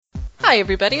Hi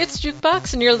everybody, it's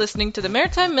Jukebox and you're listening to the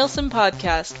Maritime Milsim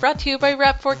Podcast, brought to you by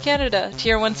Rap4 Canada,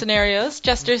 Tier 1 Scenarios,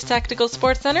 Jester's Tactical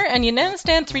Sports Center, and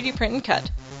Unanistan 3D Print and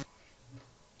Cut.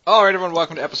 Alright everyone,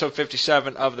 welcome to episode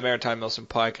 57 of the Maritime Milsim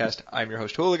Podcast. I'm your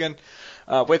host Hooligan.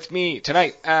 With me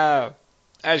tonight,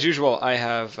 as usual, I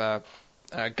have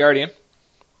Guardian.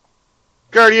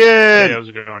 Hey, how's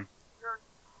it going?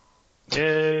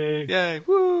 Yay! Yay!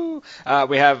 Woo!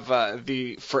 We have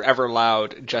the forever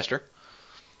loud Jester.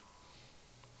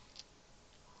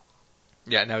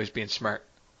 Yeah, now he's being smart.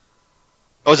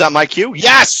 Oh, is that my cue?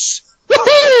 Yes!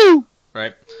 Woohoo!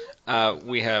 Right.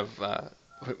 We have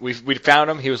we found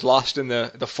him. He was lost in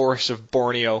the forests of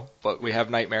Borneo, but we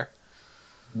have Nightmare.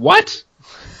 What?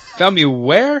 Found me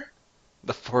where?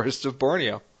 The forests of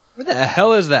Borneo. Where the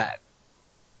hell is that?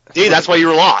 See, that's why you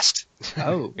were lost.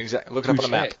 Oh, Exactly. Look it up on the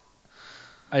map.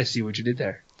 I see what you did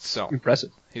there. So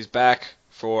Impressive. he's back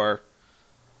for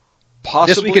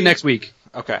possibly This week and next week.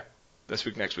 Okay, this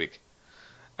week, next week.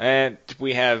 And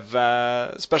we have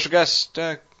special guest,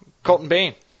 Colton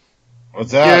Bain.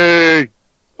 What's up? Yay!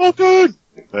 Oh, good.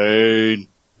 Bane.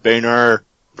 Baner.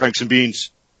 Pranks and beans.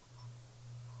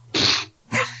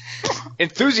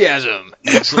 Enthusiasm!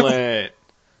 Excellent!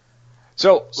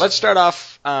 So, let's start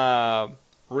off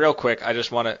real quick. I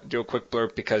just want to do a quick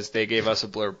blurb because they gave us a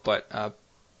blurb. But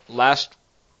last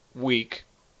week,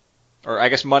 or I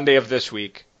guess Monday of this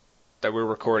week that we're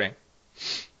recording,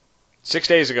 6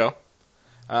 days ago,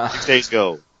 6 days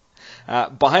ago.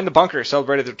 Behind the Bunker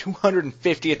celebrated their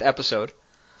 250th episode.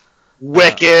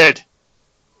 Wicked!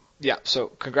 Yeah, so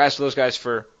congrats to those guys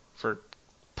for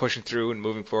pushing through and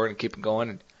moving forward and keeping going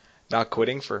and not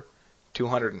quitting for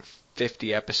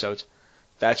 250 episodes.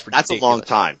 That's ridiculous. That's a long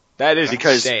time. That is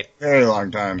Because- insane. Very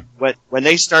long time. When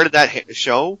they started that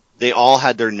show, they all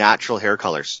had their natural hair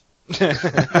colors.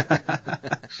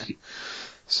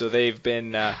 So they've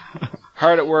been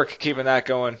hard at work keeping that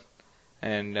going,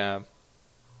 and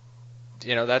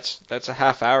that's a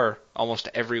half hour almost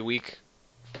every week,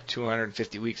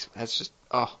 250 weeks. That's just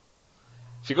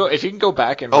If you can go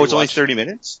back and Oh, it's only rewatch- 30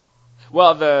 minutes?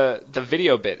 Well, the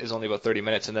video bit is only about 30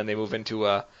 minutes, and then they move into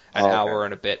an okay. hour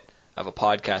and a bit of a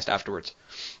podcast afterwards.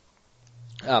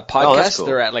 that's Podcasts, cool.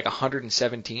 they're at like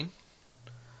 117.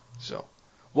 So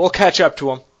we'll catch up to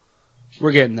them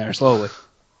We're getting there slowly.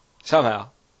 somehow.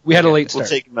 We had a late We'll start.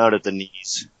 take them out at the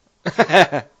knees.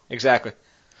 Exactly.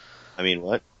 I mean,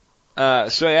 what?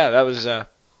 So yeah, that was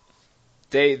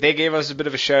they gave us a bit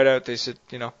of a shout out. They said,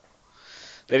 they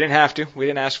didn't have to. We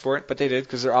didn't ask for it, but they did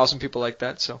because they're awesome people like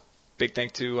that. So big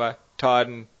thank to Todd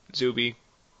and Zuby,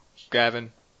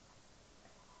 Gavin.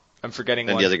 I'm forgetting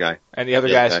And one. the other guy. And the other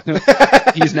The guys.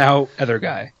 other He's now other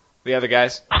guy. The other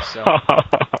guys. So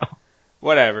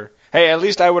whatever. Hey, at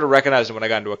least I would have recognized them when I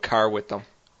got into a car with them.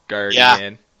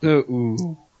 Guardian.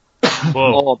 Ooh. Whoa.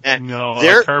 Oh, man. No,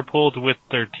 They're- I carpooled with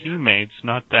their teammates,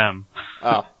 not them.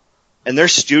 Oh. And their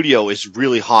studio is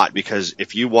really hot because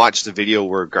if you watch the video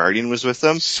where Guardian was with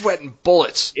them, Sweating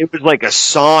bullets. it was like a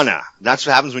sauna. That's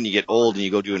what happens when you get old and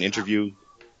you go do an interview.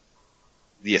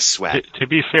 You sweat. To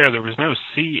be fair, there was no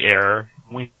sea air.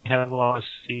 We have a lot of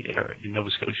sea air in Nova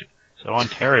Scotia. So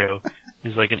Ontario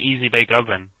is like an easy bake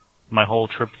oven. My whole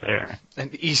trip there.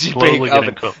 An easy Slowly bake getting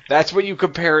oven. cooked. That's what you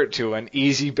compare it to, an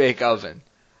easy bake oven.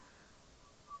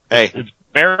 Hey, It's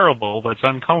bearable, but it's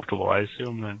uncomfortable. I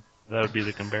assume that would be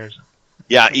the comparison.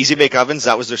 yeah, Easy Bake Ovens,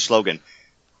 that was their slogan.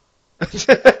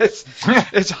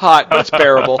 it's hot, but it's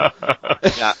bearable.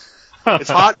 Yeah. It's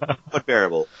hot, but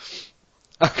bearable.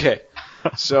 Okay.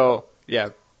 So, yeah.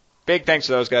 Big thanks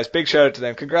to those guys. Big shout out to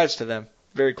them. Congrats to them.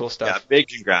 Very cool Yeah, stuff. big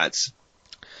congrats.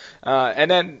 And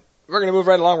then we're going to move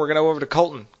right along. We're going to go over to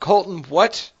Colton. Colton,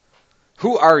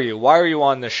 who are you? Why are you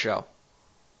on this show?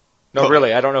 No,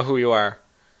 really, I don't know who you are.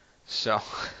 So,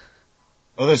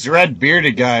 Well, this red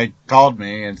bearded guy called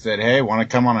me and said, "Hey, want to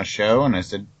come on a show?" And I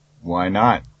said, "Why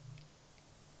not?"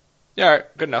 yeah, all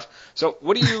right, good enough. So,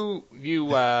 what do you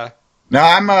No,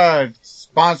 I'm a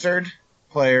sponsored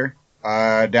player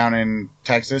down in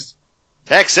Texas.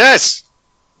 Texas!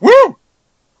 Woo!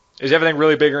 is everything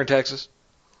really bigger in Texas?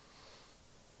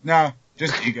 No,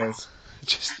 just egos.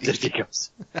 Just There he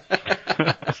goes.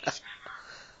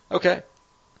 Okay.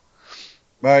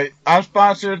 But I'm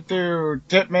sponsored through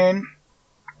Tipman,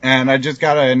 and I just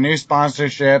got a new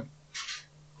sponsorship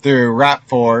through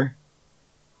Rap4.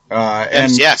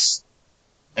 And MCS.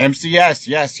 MCS,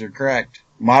 yes, you're correct.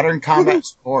 Modern Combat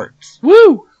Sports.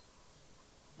 Woo!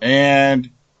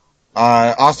 And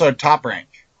also Top Rank.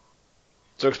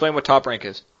 So explain what Top Rank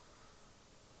is.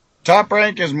 Top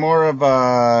Rank is more of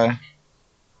a...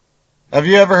 Have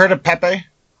you ever heard of Pepe?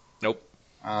 Nope.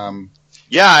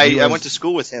 Yeah, He I was- went to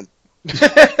school with him.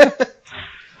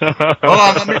 Hold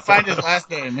on, let me find his last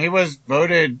name. He was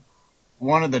voted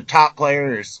one of the top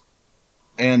players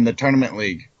in the tournament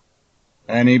league.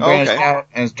 And he branched out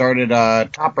and started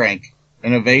Top Rank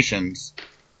Innovations.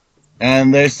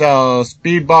 And they sell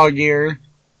speedball gear.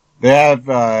 They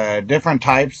have different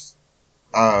types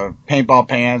of paintball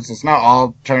pants. It's not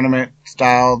all tournament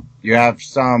style. You have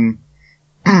some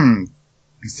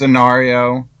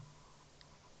scenario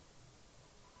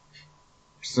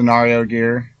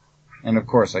gear. And of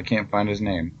course, I can't find his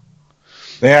name.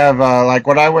 They have, like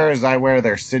what I wear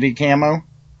their city camo.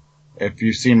 If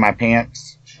you've seen my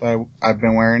pants that I've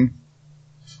been wearing.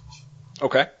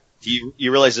 Okay. You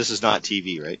realize this is not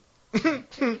TV, right?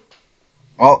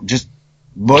 Well, just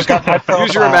look up my profile.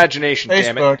 Use your imagination,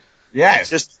 damn Facebook. it. Yes.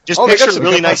 Just Oh, they got picture a some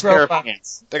really good nice pair of profile.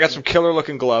 pants. They got some killer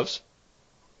looking gloves.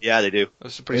 Yeah, they do.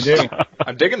 Those are pretty They do. sweet.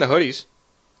 I'm digging the hoodies.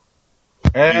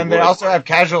 And they also have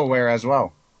casual wear as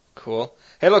well. Cool.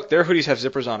 Hey, look, their hoodies have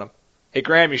zippers on them. Hey,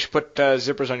 Graham, you should put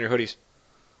zippers on your hoodies.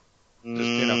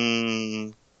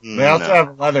 They also have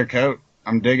a leather coat.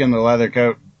 I'm digging the leather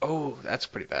coat. Oh, that's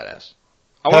pretty badass.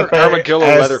 I want an Pepe armadillo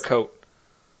has- leather coat.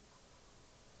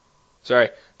 Sorry,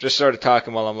 just started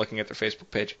talking while I'm looking at their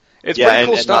Facebook page. It's pretty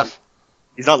cool stuff.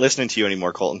 He's not listening to you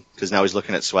anymore, Colton, because now he's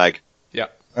looking at swag.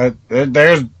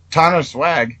 There's a ton of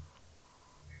swag.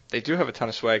 They do have a ton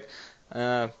of swag.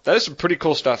 That is some pretty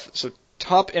cool stuff. So,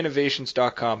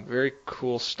 topinnovations.com. Very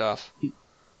cool stuff.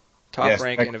 Top Yes,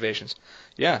 rank innovations.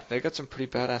 Yeah, they got some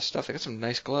pretty badass stuff. They got some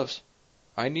nice gloves.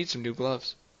 I need some new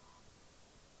gloves.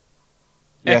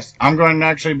 Yes, I'm going to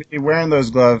actually be wearing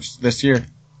those gloves this year.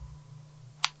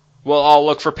 Well, I'll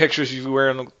look for pictures of you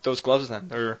wearing those gloves then.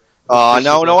 Or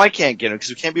No, I can't get them, because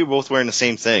we can't be both wearing the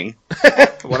same thing.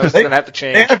 One of us is going to have to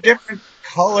They change. have different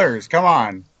colors. Come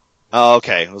on. Oh,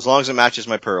 okay. As long as it matches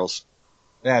my pearls.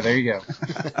 Yeah, there you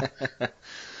go.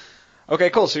 Okay,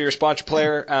 cool. So you're a sponsor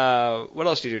player. What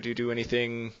else do you do? Do you do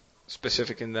anything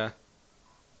specific in the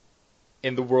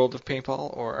world of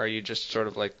paintball, or are you just sort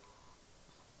of like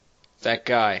that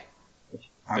guy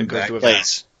I'm goes to that,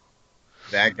 events?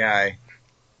 that guy.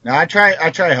 No, I try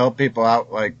to help people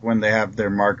out, like when they have their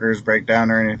markers break down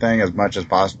or anything, as much as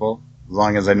possible, as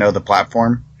long as I know the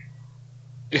platform.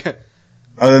 Yeah.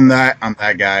 Other than that, I'm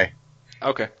that guy.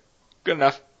 Okay, good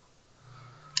enough.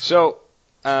 So,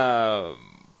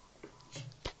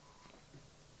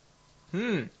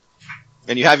 And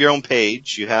you have your own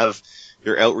page. You have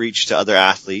your outreach to other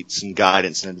athletes and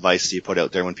guidance and advice that you put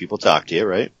out there when people talk to you,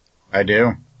 right? I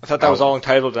do. I thought that was all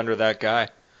entitled under that guy.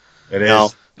 It is. No.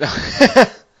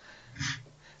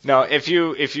 No, if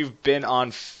you've been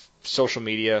on social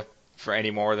media for any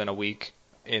more than a week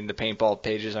in the paintball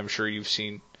pages, I'm sure you've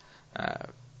seen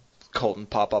Colton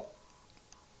pop up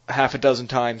half a dozen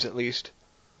times at least.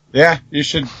 Yeah, you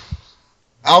should.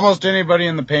 Almost anybody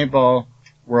in the paintball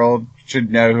world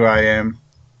should know who I am.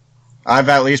 I've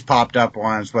at least popped up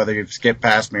once, whether you've skipped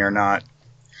past me or not.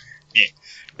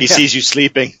 He sees you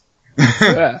sleeping.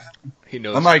 Yeah. He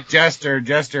knows. I'm like Jester.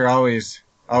 Jester always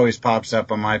pops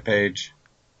up on my page.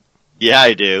 Yeah,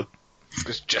 I do.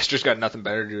 Because Jester's got nothing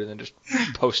better to do than just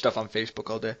post stuff on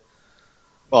Facebook all day.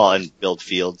 Well, and build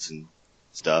fields and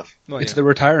stuff. Well, It's yeah. the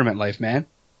retirement life, man.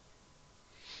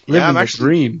 Yeah, Living I'm the actually-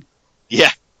 dream.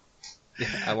 Yeah. Yeah,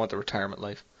 I want the retirement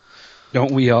life.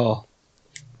 Don't we all?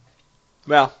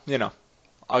 Well,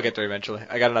 I'll get there eventually.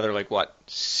 I got another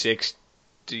 60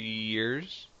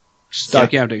 years. Stop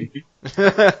counting.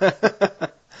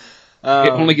 It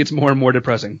only gets more and more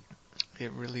depressing.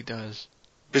 It really does.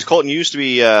 Because Colton, you used to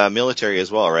be military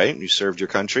as well, right? You served your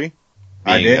country.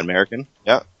 I Being did. American.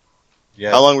 Yeah.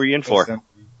 Yeah. How long were you in for?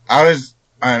 I was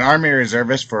an Army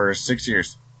reservist for 6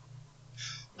 years.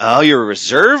 Oh, you're a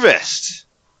reservist.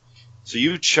 So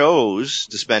you chose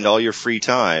to spend all your free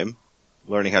time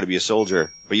learning how to be a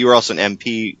soldier. But you were also an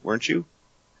MP, weren't you?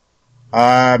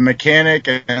 Mechanic,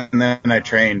 and then I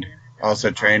trained.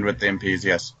 Also trained with the MPs,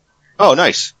 yes. Oh,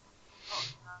 nice.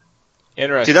 See,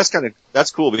 Interesting.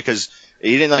 that's cool because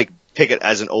you didn't pick it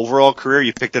as an overall career.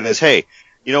 You picked it as, hey,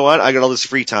 you know what? I got all this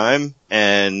free time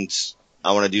and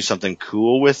I want to do something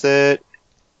cool with it.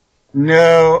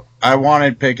 No, I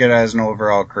wanted to pick it as an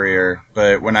overall career,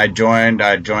 but when I joined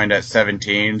at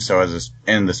 17, so I was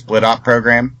in the split op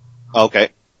program. Okay.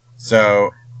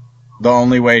 So the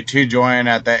only way to join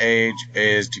at that age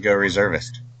is to go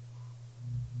reservist.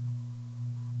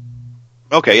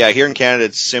 Okay, yeah, here in Canada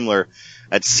it's similar.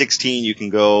 At 16 you can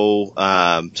go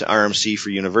to RMC for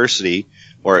university,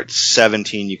 or at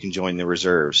 17 you can join the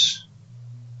reserves.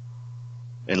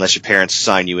 Unless your parents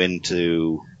sign you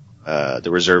into the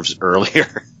reserves earlier.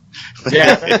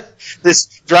 Yeah.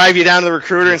 Just drive you down to the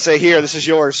recruiter and say, "Here, this is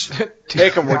yours."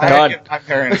 Take them, we're I done. had my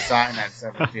parents sign at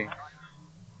 17.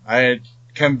 I had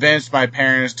convinced my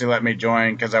parents to let me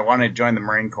join because I wanted to join the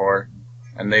Marine Corps,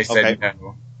 and they said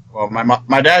no. Well,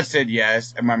 my dad said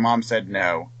yes, and my mom said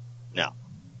no. No.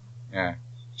 Yeah.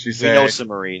 She We said. know some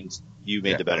Marines. You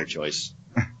made the better choice.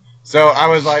 So I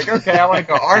was like, okay, I want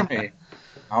to go Army.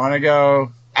 I want to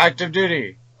go active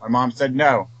duty. My mom said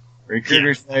no.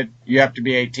 Recruiter said you have to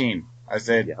be 18. I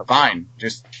said, fine.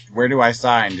 Just where do I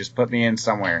sign? Just put me in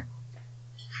somewhere.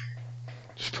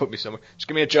 Just put me somewhere. Just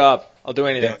give me a job. I'll do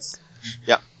anything. Yes.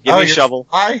 Yeah. Give me a shovel.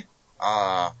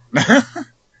 No,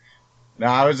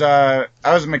 I was a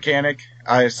mechanic.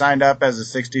 I signed up as a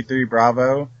 63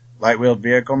 Bravo light wheeled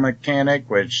vehicle mechanic,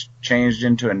 which changed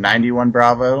into a 91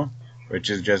 Bravo, which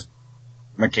is just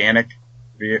mechanic,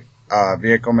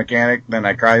 vehicle mechanic. Then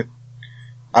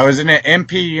I was in an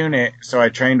MP unit, so I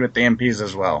trained with the MPs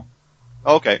as well.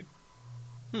 Okay.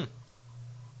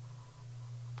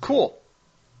 Cool.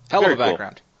 Hell of Very a cool.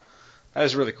 background. That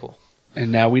is really cool.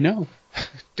 And now we know.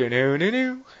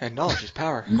 Do-do-do-do. And knowledge is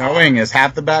power. Knowing is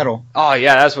half the battle. Oh,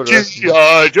 yeah, that's what it is.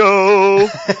 G.I. Joe.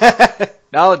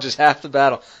 Knowledge is half the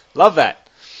battle. Love that.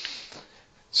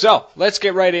 So, let's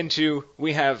get right into,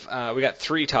 we got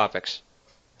 3 topics.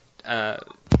 Rather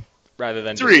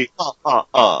than 3.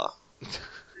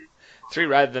 3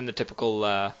 rather than the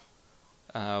typical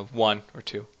 1 or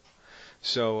 2.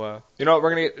 So, you know what,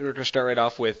 we're gonna start right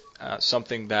off with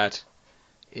something that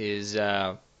is,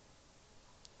 I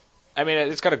mean,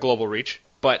 it's got a global reach,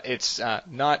 but it's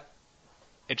not,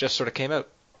 it just sort of came out.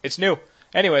 It's new.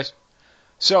 Anyways,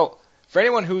 so, for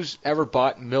anyone who's ever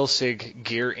bought Milsig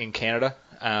gear in Canada,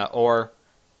 or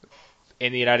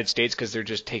in the United States, because they're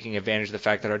just taking advantage of the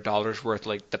fact that our dollar's worth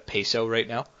like the peso right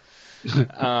now,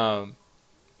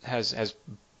 has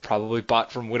probably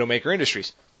bought from Widowmaker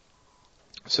Industries.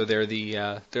 So they're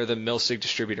the Milsig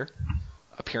distributor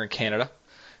up here in Canada.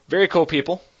 Very cool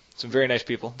people, some very nice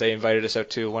people. They invited us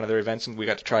out to one of their events, and we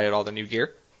got to try out all the new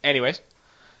gear. Anyways,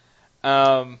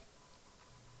 so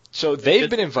they've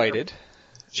been invited.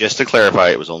 Just to clarify,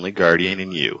 it was only Guardian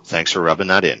and you. Thanks for rubbing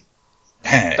that in.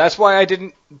 That's why I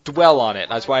didn't dwell on it.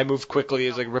 That's why I moved quickly. It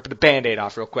was like ripping the Band-Aid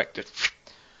off real quick. Just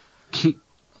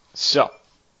so,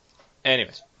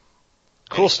 anyways,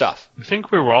 cool stuff. I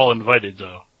think we were all invited,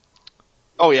 though.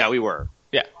 Oh, yeah, we were.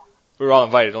 Yeah, we were all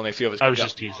invited. Only a few of us. I was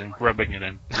just teasing, rubbing it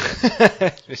in.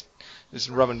 just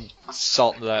rubbing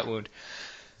salt into that wound.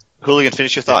 Hooligan,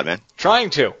 finish your thought, man. Trying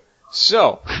to.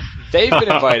 So, they've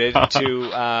been invited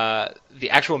to the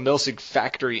actual Milsig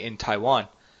factory in Taiwan.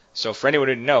 So, for anyone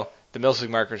who didn't know, the Milsig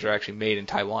markers are actually made in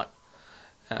Taiwan.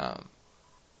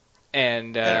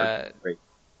 And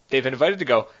they've been invited to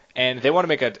go, and they want to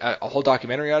make a whole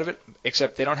documentary out of it,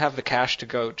 except they don't have the cash to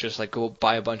go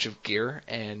buy a bunch of gear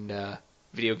and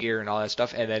video gear and all that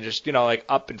stuff, and then just, like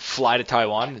up and fly to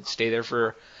Taiwan and stay there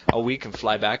for a week and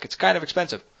fly back. It's kind of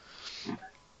expensive.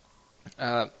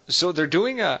 So they're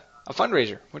doing a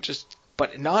fundraiser,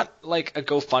 but not like a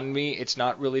GoFundMe. It's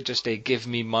not really just a give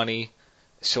me money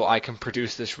so I can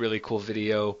produce this really cool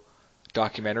video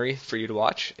documentary for you to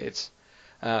watch. It's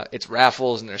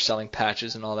raffles, and they're selling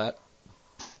patches and all that.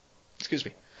 Excuse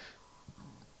me.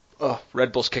 Oh,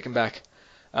 Red Bull's kicking back.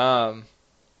 So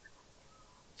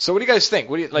what do you guys think?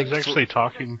 What do you like? I was actually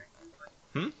talking.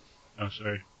 Oh,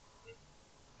 sorry.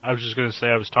 I was just going to say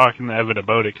I was talking to Evan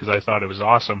about it because I thought it was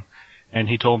awesome, and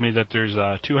he told me that there's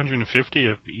 250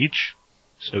 of each,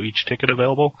 so each ticket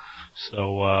available.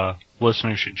 So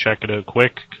listeners should check it out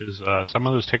quick because some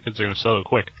of those tickets are going to sell out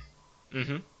quick.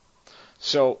 Mm-hmm.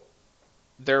 So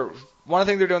one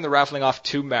thing they're doing, they're raffling off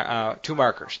two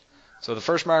markers. So the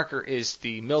first marker is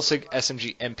the Milsig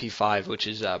SMG MP5, which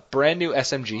is a brand new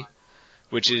SMG,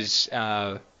 which is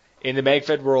in the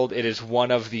MagFed world, it is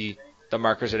one of the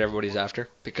markers that everybody's after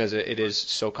because it is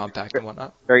so compact and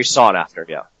whatnot. Very sought after,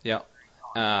 yeah. Yeah.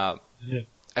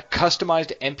 A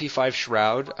customized MP5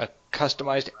 shroud, a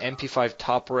customized MP5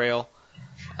 top rail,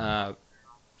 4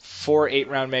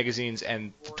 8-round magazines,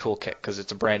 and the toolkit because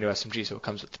it's a brand new SMG, so it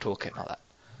comes with the toolkit and all that.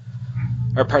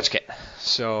 Or parts kit.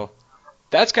 So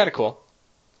that's kind of cool.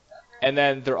 And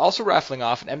then they're also raffling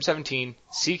off an M17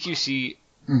 CQC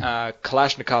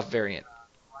Kalashnikov variant.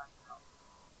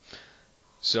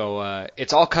 So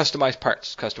it's all customized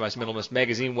parts, customized minimalist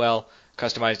magazine well,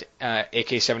 customized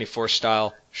AK-74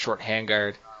 style short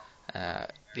handguard,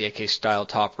 the AK style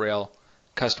top rail,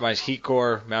 customized heat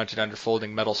core mounted under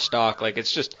folding metal stock. Like,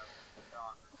 it's just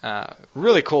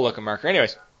really cool looking marker.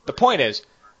 Anyways, the point is,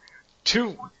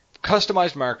 2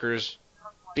 customized markers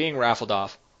being raffled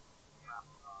off.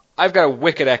 I've got a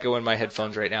wicked echo in my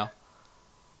headphones right now.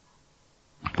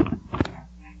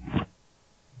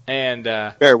 And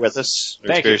bear with us. We're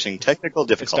thank you. experiencing technical It's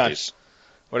done. difficulties.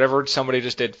 Whatever somebody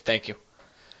just did, thank you.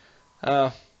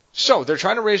 So they're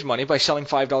trying to raise money by selling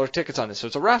 $5 tickets on this. So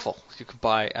it's a raffle. You can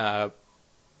buy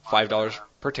 $5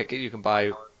 per ticket. You can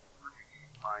buy.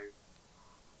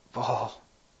 Oh,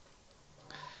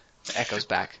 the echo's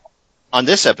back. On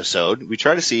this episode, we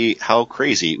try to see how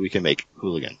crazy we can make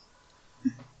Hooligan.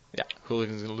 Yeah,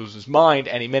 Hooligan's gonna lose his mind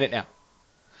any minute now.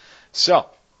 So,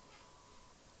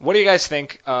 what do you guys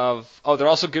think of? Oh, they're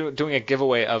also doing a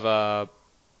giveaway of a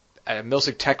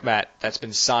Milsig Tech mat that's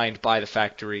been signed by the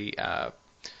factory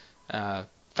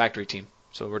team.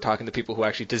 So we're talking to people who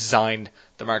actually designed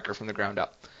the marker from the ground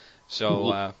up.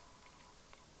 So,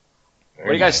 what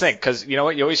do you guys think? Because you know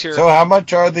what, you always hear. So how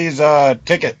much are these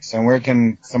tickets, and where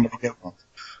can somebody get one?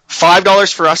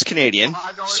 $5 for us Canadian,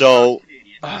 so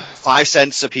 5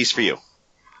 cents a piece for you.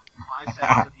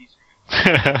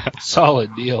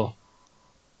 Solid deal.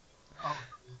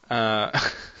 Right?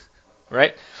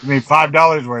 I mean,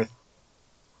 $5 worth.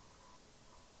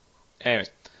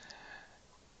 Anyways.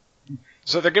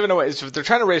 So they're giving away. So they're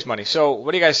trying to raise money. So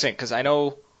what do you guys think? Because I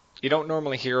know you don't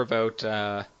normally hear about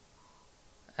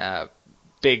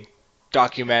big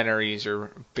documentaries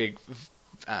or big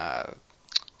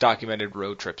documented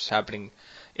road trips happening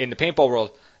in the paintball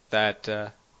world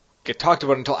that get talked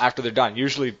about until after they're done.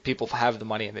 Usually people have the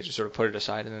money and they just sort of put it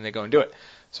aside and then they go and do it.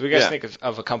 So what do you guys think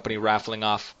of a company raffling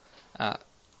off,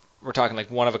 we're talking like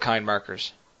one-of-a-kind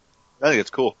markers? I think it's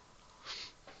cool.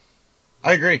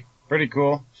 I agree. Pretty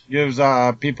cool. Gives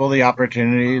people the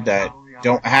opportunity that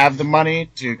don't have the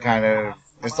money to kind of...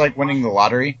 It's like winning the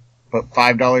lottery. Put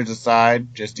 $5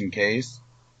 aside just in case.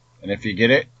 And if you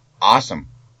get it, awesome.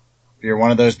 If you're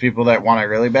one of those people that want it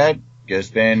really bad, go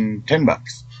spend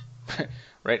 $10.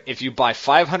 Right? If you buy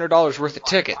 $500 worth of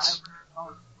tickets.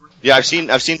 Yeah, I've seen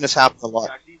this happen a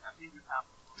lot.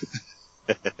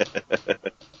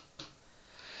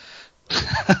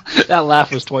 That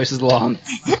laugh was twice as long.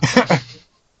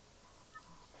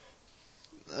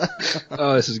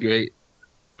 Oh, this is great.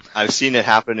 I've seen it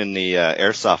happen in the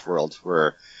airsoft world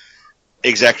where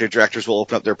executive directors will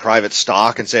open up their private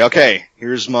stock and say, okay,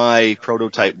 here's my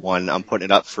prototype one. I'm putting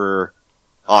it up for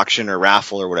auction or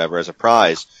raffle or whatever as a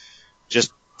prize,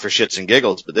 just for shits and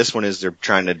giggles. But this one is they're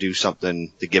trying to do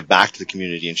something to give back to the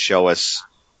community and show us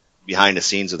behind the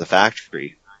scenes of the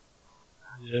factory.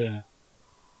 Yeah.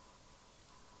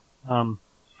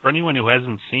 For anyone who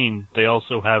hasn't seen, they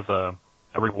also have a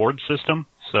reward system.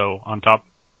 So on top,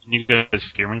 can you guys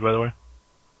hear me, by the way?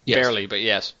 Yes. Barely, but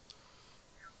yes.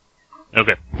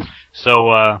 Okay.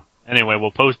 So, anyway,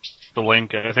 we'll post the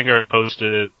link. I think I already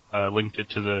posted it, linked it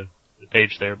to the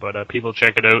page there, but people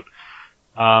check it out.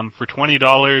 For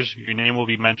 $20, your name will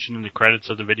be mentioned in the credits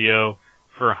of the video.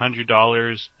 For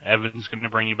 $100, Evan's going to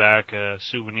bring you back a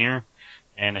souvenir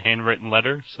and a handwritten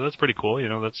letter. So that's pretty cool. You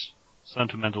know, that's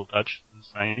sentimental touch.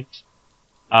 That's nice.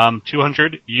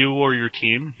 200, you or your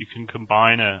team, you can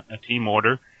combine a team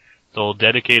order. They'll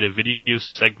dedicate a video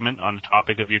segment on a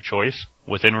topic of your choice,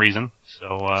 within reason.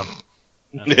 So,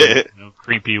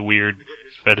 creepy, weird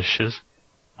fetishes.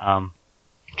 I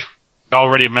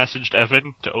already messaged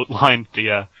Evan to outline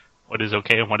the what is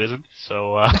okay and what isn't.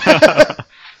 So,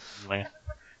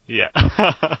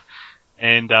 yeah.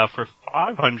 And for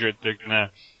 500, they're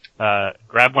gonna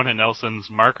grab one of Nelson's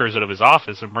markers out of his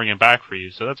office and bring it back for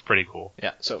you. So that's pretty cool.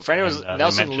 Yeah. So for anyone,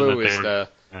 Nelson Liu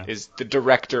is the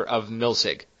director of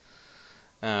Milsig.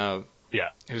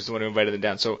 Who's the one who invited them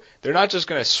down. So they're not just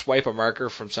going to swipe a marker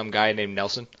from some guy named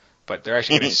Nelson, but they're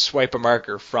actually going to swipe a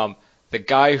marker from the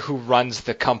guy who runs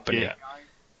the company. Yeah.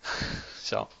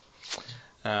 So.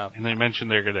 And they mentioned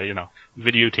they're going to,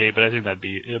 videotape it. I think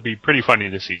it'd be pretty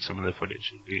funny to see some of the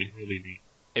footage. It'd be really neat.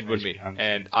 It would be.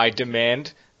 And I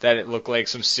demand that it look like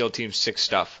some SEAL Team 6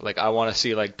 stuff. Like, I want to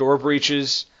see, like, door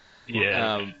breaches.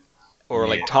 Yeah. Or,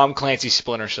 like, Tom Clancy's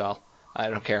Splinter Cell. I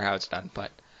don't care how it's done,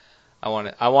 but I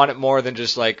want it more than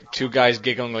just, like, two guys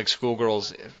giggling like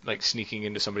schoolgirls, like, sneaking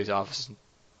into somebody's office and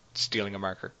stealing a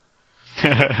marker.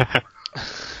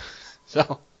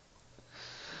 So.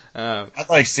 I'd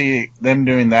like to see them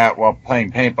doing that while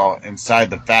playing paintball inside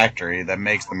the factory that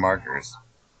makes the markers.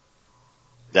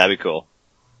 That'd be cool.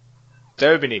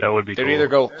 That would be neat. That would be They'd cool. either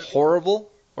go horrible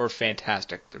or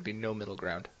fantastic. There'd be no middle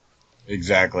ground.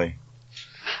 Exactly.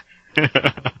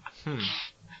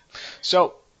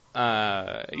 So, so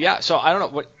I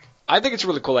don't know I think it's a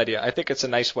really cool idea. I think it's a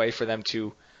nice way for them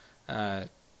to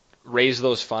raise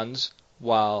those funds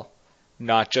while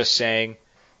not just saying,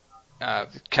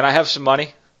 can I have some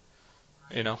money?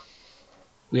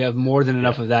 We have more than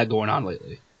enough of that going on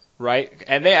lately. Right?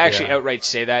 And they actually outright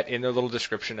say that in their little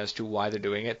description as to why they're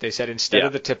doing it. They said instead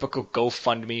of the typical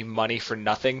GoFundMe money for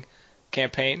nothing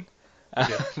campaign,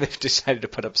 they've decided to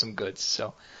put up some goods.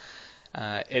 So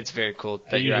it's very cool.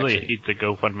 I usually hate the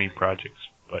GoFundMe projects,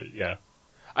 but yeah.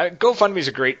 GoFundMe is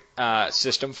a great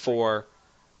system for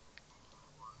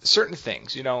certain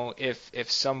things. You know,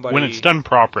 if somebody... When it's done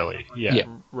properly, yeah.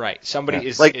 Right. Somebody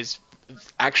is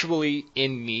actually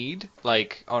in need,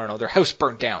 like, I don't know, their house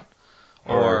burnt down.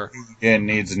 Or it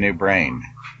needs a new brain.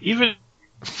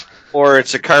 Or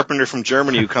it's a carpenter from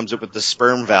Germany who comes up with the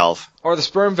sperm valve. Or the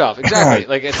sperm valve, exactly.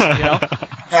 Like it's, you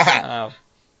know,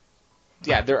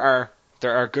 there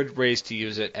are good ways to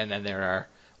use it, and then there are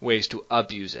ways to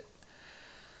abuse it.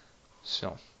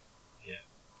 So,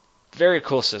 very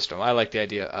cool system. I like the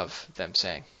idea of them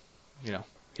saying, you know,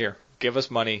 here, give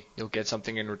us money, you'll get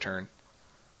something in return.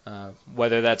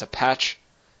 Whether that's a patch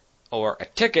or a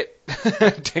ticket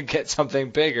to get something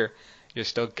bigger, you're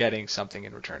still getting something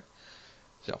in return.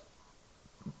 So,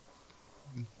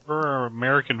 for our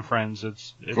American friends,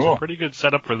 it's cool. A pretty good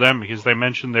setup for them because they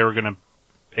mentioned they were going to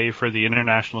pay for the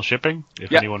international shipping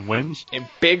if anyone wins. In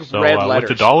big red letters.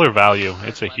 With the dollar value,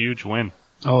 it's a huge win.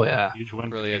 Oh yeah, huge win.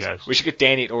 It really is. Guys. We should get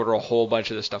Danny to order a whole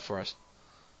bunch of this stuff for us.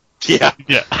 Yeah.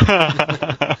 Yeah.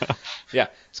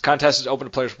 This contest is open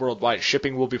to players worldwide.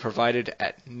 Shipping will be provided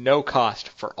at no cost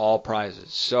for all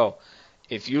prizes. So,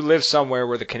 if you live somewhere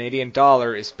where the Canadian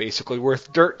dollar is basically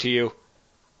worth dirt to you,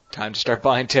 time to start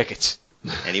buying tickets.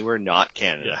 Anywhere not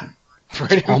Canada.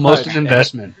 Pretty almost much. an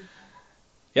investment.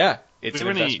 Yeah, it's an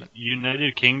any investment.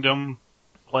 United Kingdom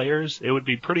players, it would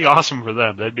be pretty awesome for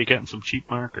them. They'd be getting some cheap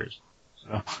markers.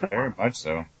 So. Very much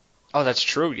so. Oh, that's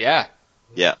true. Yeah.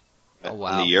 Yeah. Oh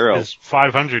wow. In the euro. It's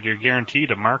 500. You're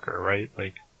guaranteed a marker, right?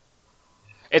 Like.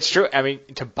 It's true. I mean,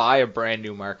 to buy a brand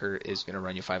new marker is going to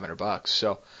run you $500.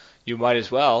 So you might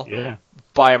as well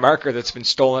buy a marker that's been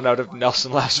stolen out of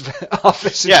Nelson Lab's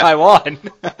office in Taiwan.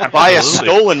 Buy a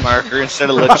stolen marker instead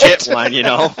of a legit one, you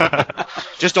know.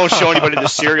 Just don't show anybody the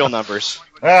serial numbers.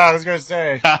 I was going to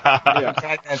say.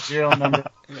 Track that serial number.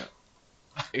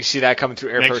 You see that coming through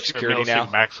airport security now?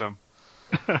 Maxim.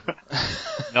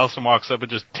 Nelson walks up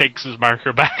and just takes his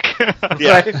marker back.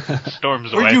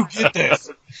 Storms away. Where'd you get this?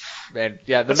 Man,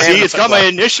 yeah, the man. See, it's got my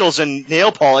initials and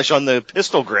nail polish on the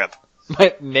pistol grip.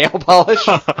 My nail polish?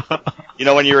 You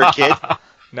know when you were a kid?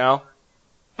 No.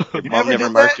 Your mom never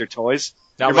marked your toys?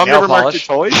 Not Your mom never marked your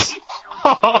toys?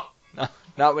 No,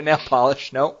 not with nail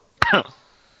polish, no.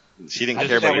 She didn't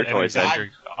care about your toys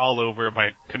then. All over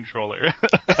my controller.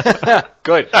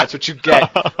 Good. That's what you get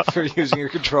for using your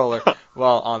controller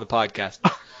while on the podcast.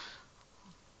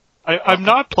 I'm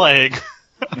not playing.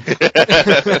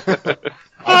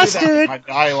 Busted. My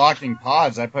die locking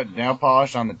pods. I put nail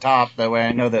polish on the top. That way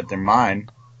I know that they're mine.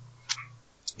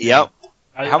 Yep.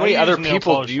 How many other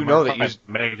people do you know that use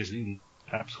magazine?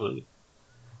 Absolutely.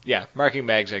 Yeah, marking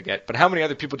mags I get. But how many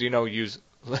other people do you know use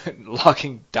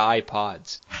locking die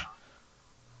pods?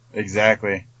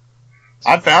 Exactly.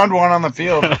 I found one on the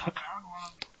field.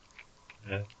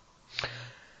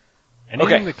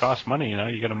 Anything that costs money, you know,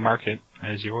 you got to mark it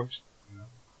as yours.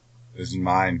 This is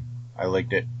mine. I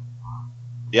licked it.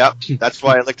 Yep, that's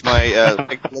why I licked my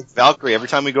lick Valkyrie. Every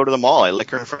time we go to the mall, I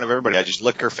lick her in front of everybody. I just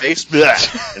lick her face.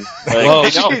 And, Whoa,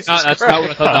 that's not what I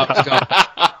thought that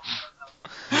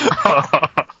was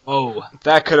going. Oh,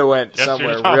 that could have went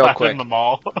somewhere real quick. In the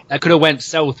mall. That could have went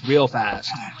south real fast.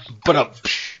 But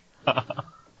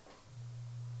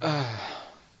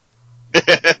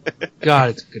God,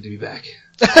 it's good to be back.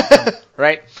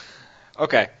 Right?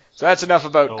 Okay. So that's enough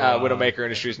about Widowmaker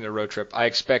Industries and their road trip. I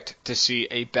expect to see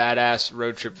a badass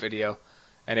road trip video.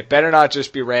 And it better not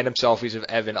just be random selfies of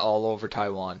Evan all over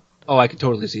Taiwan. Oh, I can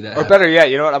totally see that. Or better yet,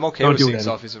 you know what? I'm okay with seeing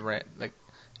selfies of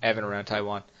Evan around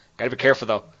Taiwan. Gotta be careful,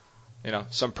 though. You know,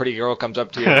 some pretty girl comes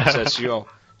up to you and says, you know,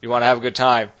 you want to have a good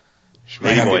time. She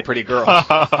might not be a pretty girl.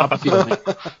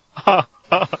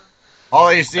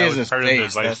 All you see is his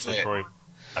face. That's it.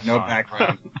 No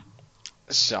background.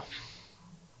 So,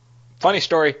 funny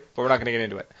story, but we're not going to get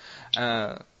into it.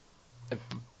 A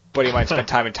buddy of mine spent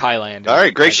time in Thailand. All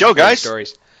right, great show, guys.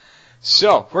 Stories.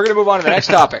 So, we're going to move on to the next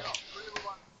topic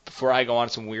before I go on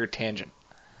some weird tangent.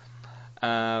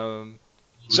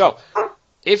 So,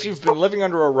 if you've been living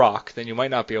under a rock, then you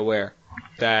might not be aware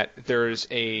that there's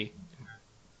a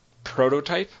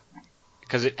prototype,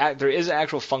 because there is an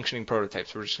actual functioning prototype,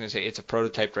 so we're just going to say it's a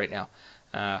prototype right now.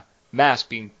 Mask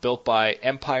being built by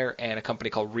Empire and a company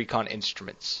called Recon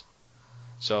Instruments.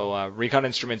 So Recon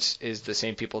Instruments is the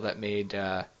same people that made,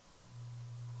 how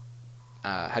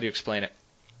do you explain it?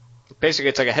 Basically,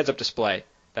 it's like a heads-up display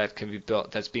that can be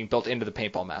built, that's being built into the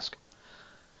paintball mask.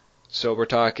 So we're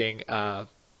talking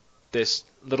this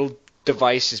little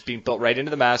device is being built right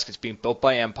into the mask. It's being built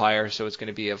by Empire, so it's going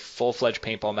to be a full-fledged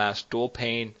paintball mask, dual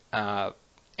pane,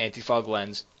 anti-fog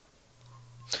lens.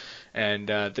 And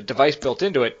the device built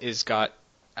into it is got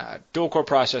dual-core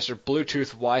processor,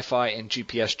 Bluetooth, Wi-Fi, and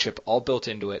GPS chip all built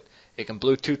into it. It can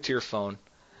Bluetooth to your phone.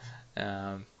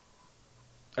 The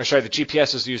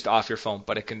GPS is used off your phone,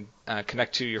 but it can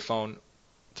connect to your phone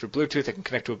through Bluetooth. It can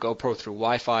connect to a GoPro through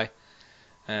Wi-Fi,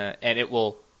 and it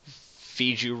will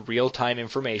feed you real-time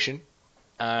information,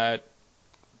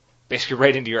 basically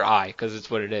right into your eye, because it's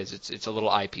what it is. It's a little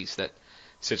eyepiece that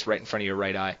sits right in front of your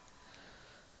right eye.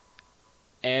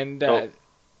 And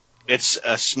it's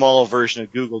a small version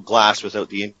of Google Glass without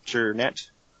the internet?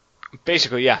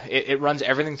 Basically, yeah. It runs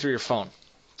everything through your phone.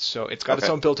 So it's got its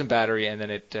own built-in battery, and then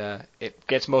it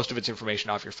gets most of its information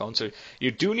off your phone. So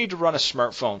you do need to run a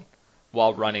smartphone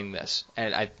while running this.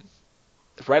 And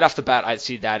right off the bat, I'd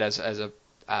see that as a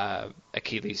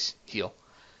Achilles heel.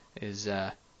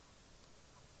 I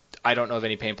don't know of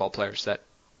any paintball players that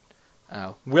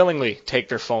willingly take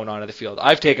their phone onto the field.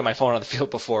 I've taken my phone on the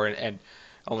field before and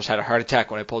almost had a heart attack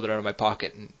when I pulled it out of my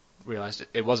pocket and realized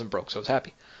it wasn't broke, so I was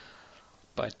happy.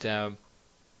 But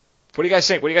what do you guys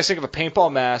think? What do you guys think of a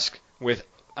paintball mask with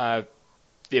the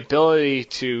ability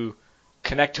to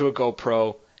connect to a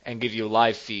GoPro and give you a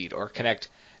live feed, or connect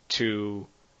to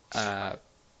a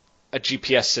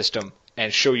GPS system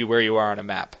and show you where you are on a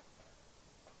map?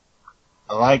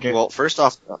 I like it. Well, first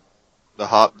off, the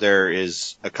hop there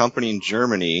is a company in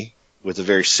Germany with a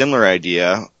very similar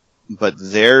idea, but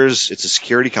it's a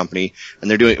security company, and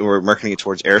we're marketing it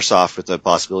towards airsoft with the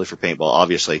possibility for paintball,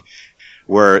 obviously,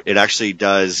 where it actually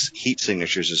does heat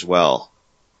signatures as well.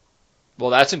 Well,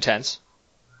 that's intense.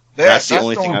 That's the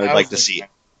only thing I would like to see.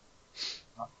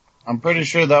 I'm pretty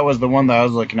sure that was the one that I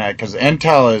was looking at, because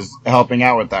Intel is helping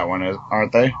out with that one,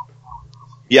 aren't they?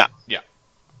 Yeah.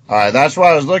 Alright, that's what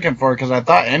I was looking for, because I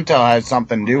thought Intel had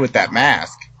something to do with that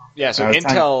mask. Yeah, so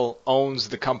Intel owns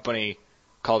the company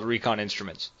called Recon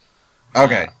Instruments.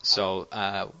 Okay.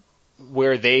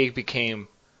 Where they get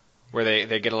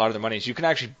a lot of their money is you can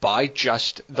actually buy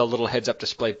just the little heads-up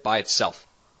display by itself.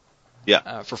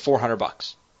 Yeah. For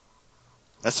 $400.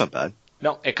 That's not bad.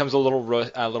 No, it comes with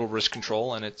a little wrist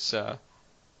control, and it's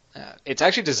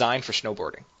actually designed for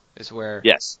snowboarding. Is where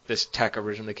this tech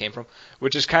originally came from,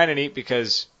 which is kind of neat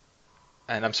because,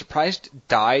 and I'm surprised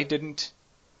Dye didn't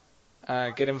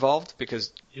get involved,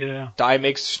 because Dye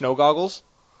makes snow goggles.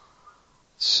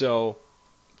 So,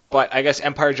 but I guess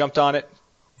Empire jumped on it,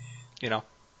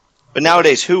 But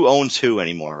nowadays, who owns who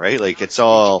anymore, right? Like, it's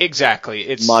all exactly.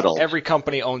 It's muddled. Every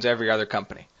company owns every other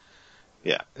company.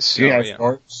 Yeah. So, GI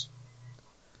Sports.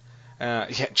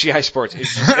 GI Sports.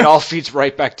 It all feeds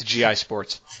right back to GI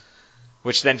Sports,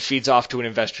 which then feeds off to an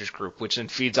investors group, which then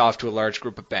feeds off to a large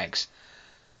group of banks.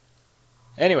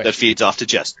 Anyway. That feeds off to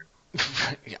Jester.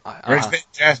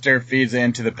 Jester feeds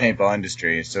into the paintball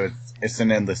industry, so it's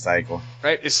an endless cycle.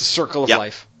 Right? It's the circle of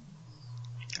life.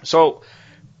 So,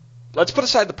 let's put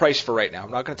aside the price for right now.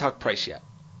 I'm not going to talk price yet.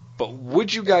 But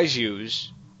would you guys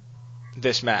use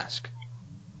this mask?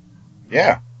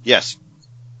 Yeah. Yes.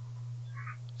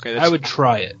 Okay, I would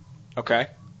try it. Okay.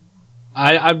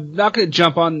 I'm not going to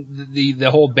jump on the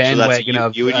whole bandwagon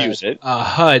of you would use it.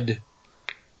 HUD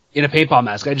in a paintball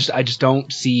mask. I just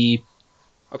don't see.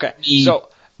 Okay, so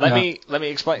let me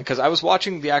explain, because I was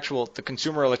watching the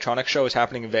Consumer Electronics Show is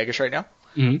happening in Vegas right now,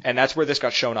 and that's where this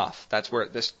got shown off. That's where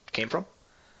this came from,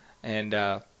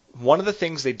 and one of the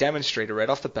things they demonstrated right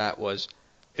off the bat was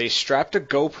they strapped a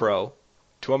GoPro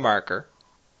to a marker,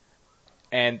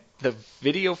 and the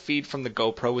video feed from the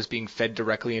GoPro was being fed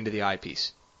directly into the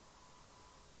eyepiece.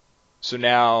 So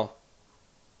now,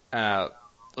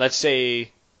 let's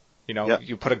say,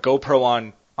 you put a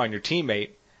GoPro on your teammate,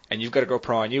 and you've got a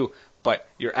GoPro on you, but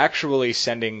you're actually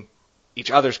sending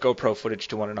each other's GoPro footage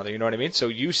to one another. You know what I mean? So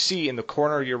you see in the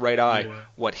corner of your right eye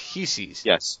what he sees.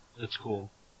 Yes. That's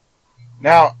cool.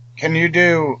 Now, can you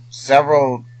do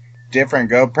several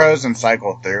different GoPros and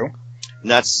cycle through?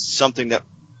 And that's something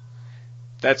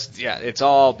it's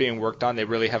all being worked on. They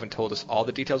really haven't told us all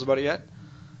the details about it yet.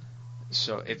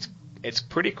 So it's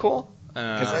pretty cool.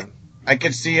 I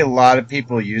could see a lot of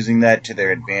people using that to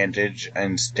their advantage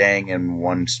and staying in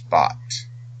one spot.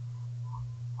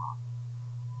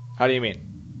 How do you mean?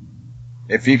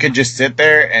 If you could just sit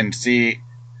there and see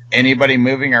anybody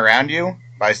moving around you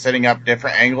by setting up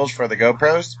different angles for the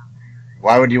GoPros,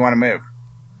 why would you want to move?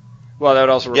 Well, that would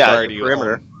also require you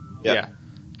perimeter. Yeah.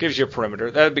 Gives you a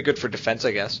perimeter. That would be good for defense,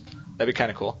 I guess. That'd be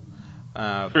kind of cool.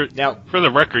 For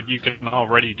the record, you can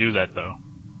already do that, though.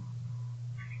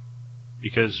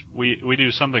 because we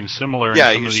do something similar Yeah,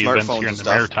 in some of the events smartphones here in and the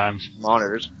stuff. Maritimes.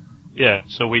 Monitors. Yeah,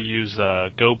 so we use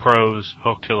GoPros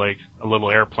hooked to like a little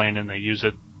airplane, and they use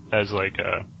it as like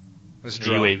a This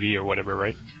drone. UAV or whatever,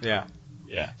 right? Yeah.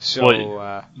 Yeah. So,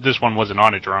 Well, this one wasn't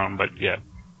on a drone, but yeah.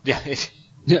 yeah.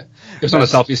 Yeah, it was on a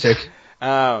selfie stick.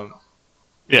 Yeah,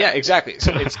 exactly.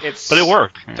 So it's But it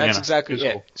worked. That's exactly it's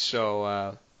it. cool.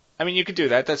 So, I mean, you could do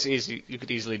that. That's easy. You could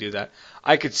easily do that.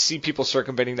 I could see people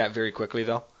circumventing that very quickly,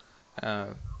 though,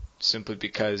 simply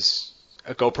because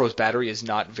a GoPro's battery is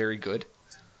not very good.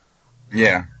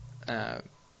 Yeah.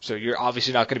 So you're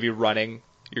obviously not going to be running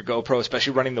your GoPro,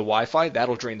 especially running the Wi-Fi.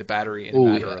 That'll drain the battery in a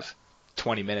matter of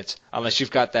 20 minutes, unless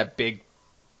you've got that big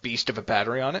beast of a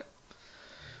battery on it.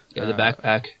 Yeah, the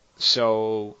backpack.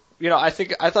 So, I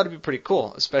thought it'd be pretty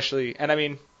cool, especially, and I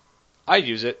mean, I'd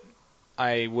use it.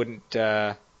 I wouldn't,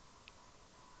 sorry,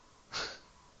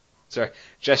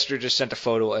 Jester just sent a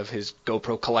photo of his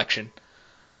GoPro collection.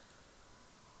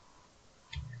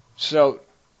 So,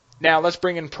 now let's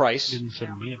bring in price. Didn't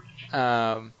send me a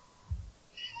picture.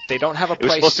 They don't have a It was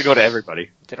price. supposed to go to everybody.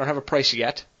 They don't have a price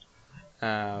yet.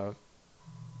 But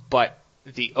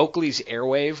the Oakley's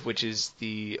Airwave, which is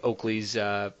the Oakley's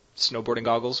snowboarding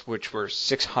goggles, which were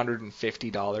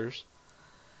 $650,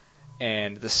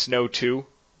 and the Snow 2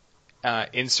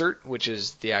 insert, which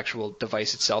is the actual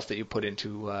device itself that you put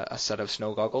into a set of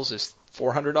snow goggles, is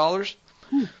 $400.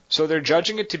 So they're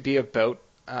judging it to be about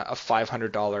a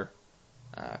 $500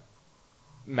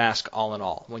 mask all in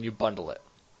all when you bundle it.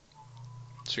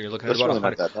 So you're looking at That's about really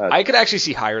not 100. that bad. I could actually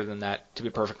see higher than that, to be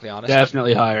perfectly honest.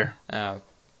 Definitely higher.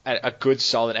 A good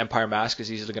solid Empire mask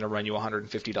is easily going to run you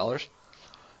 $150.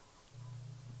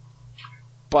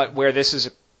 But where this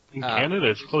is, In Canada,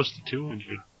 it's close to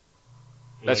 200.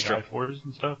 That's like i4s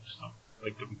and stuff, so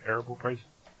like the comparable price.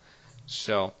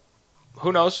 so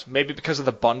who knows? Maybe because of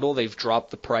the bundle, they've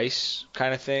dropped the price,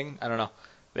 kind of thing. I don't know.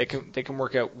 They can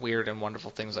work out weird and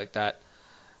wonderful things like that.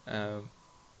 Very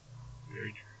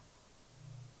true.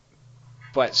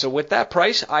 But so with that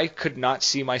price, I could not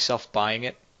see myself buying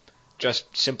it,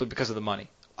 just simply because of the money.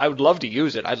 I would love to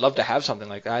use it. I'd love to have something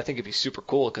like that. I think it'd be super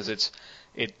cool because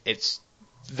it's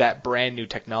that brand new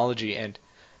technology, and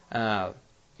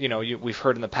we've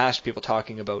heard in the past people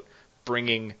talking about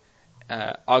bringing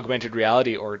augmented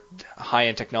reality or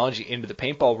high-end technology into the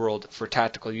paintball world for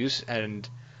tactical use, and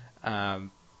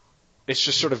it's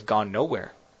just sort of gone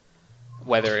nowhere.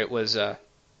 Whether it was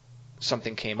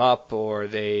something came up or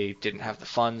they didn't have the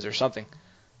funds or something,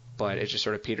 but it just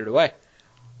sort of petered away.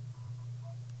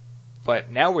 But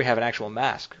now we have an actual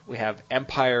mask. We have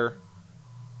Empire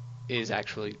is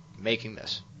actually making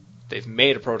this. They've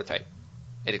made a prototype.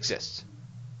 It exists.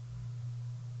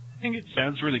 I think it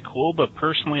sounds really cool, but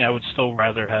personally, I would still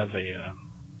rather have a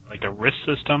wrist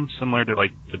system similar to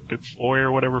like the Pip-Boy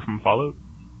or whatever from Fallout.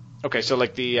 Okay, so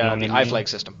like the iFlag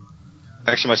system.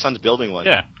 Actually, my son's building one.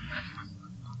 Yeah.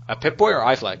 A Pip-Boy or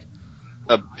iFlag?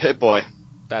 A Pip-Boy.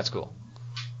 That's cool.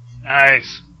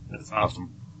 Nice. That's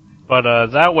awesome. But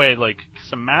that way, like,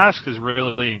 some mask is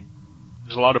really,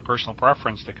 there's a lot of personal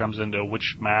preference that comes into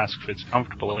which mask fits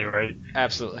comfortably, right?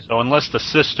 Absolutely. So unless the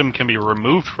system can be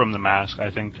removed from the mask,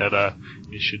 I think that a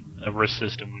wrist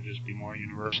system would just be more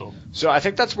universal. So I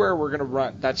think that's where we're going to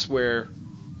run. That's where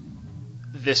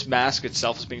this mask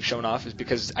itself is being shown off, is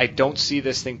because I don't see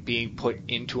this thing being put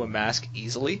into a mask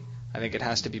easily. I think it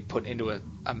has to be put into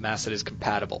a mask that is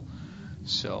compatible.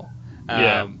 So,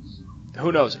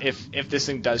 who knows? If this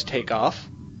thing does take off,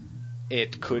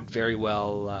 it could very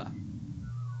well.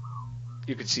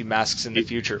 You could see masks in the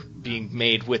future being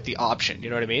made with the option. You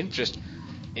know what I mean? Just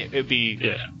it'd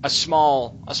be a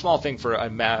small thing for a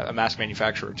mask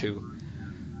manufacturer to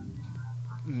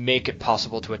make it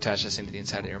possible to attach this into the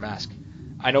inside of your mask.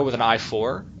 I know with an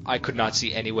i4, I could not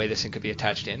see any way this thing could be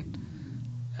attached in.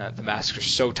 The masks are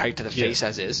so tight to the face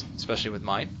as is, especially with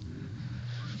mine.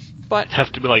 But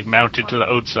have to be like mounted to the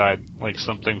outside, like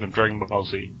something from Dragon Ball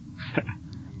Z.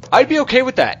 I'd be okay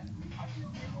with that.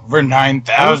 Over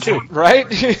 9,000. Right?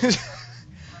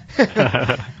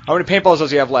 How many paintballs does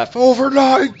he have left? Over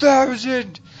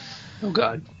 9,000! Oh,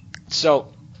 God.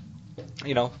 So,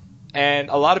 and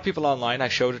a lot of people online,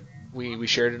 we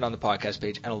shared it on the podcast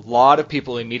page, and a lot of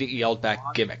people immediately yelled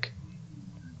back, gimmick.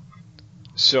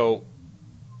 So,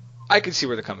 I can see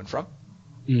where they're coming from,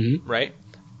 right?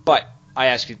 But I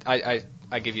ask you, I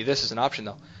give you this as an option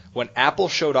though. When Apple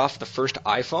showed off the first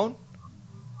iPhone,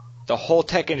 the whole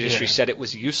tech industry said it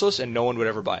was useless and no one would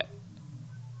ever buy it.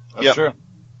 That's true.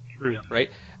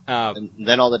 Right? And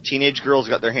then all the teenage girls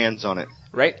got their hands on it.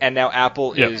 Right? And now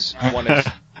Apple is one of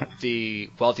the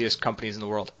wealthiest companies in the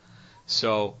world.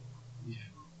 So,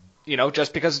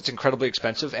 just because it's incredibly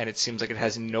expensive and it seems like it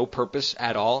has no purpose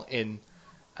at all in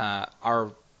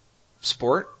our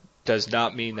sport does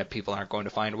not mean that people aren't going to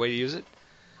find a way to use it.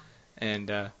 And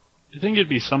I think it'd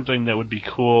be something that would be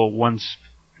cool once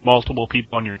multiple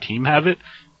people on your team have it,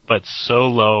 but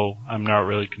solo, I'm not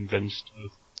really convinced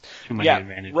of too many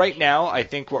advantages. Right now, I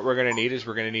think what we're going to need is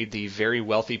the very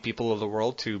wealthy people of the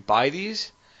world to buy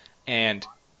these and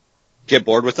get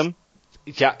bored with them.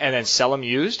 Yeah, and then sell them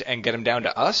used and get them down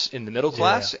to us in the middle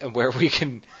class, and where we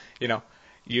can,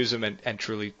 use them and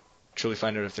truly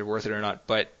find out if they're worth it or not.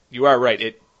 But you are right;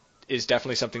 it is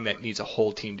definitely something that needs a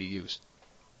whole team to use,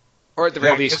 or at the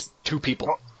very least, 2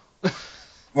 people.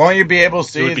 Won't you be able to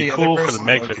see it would be the cool other for the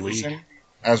Megfit League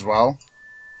as well?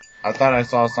 I thought I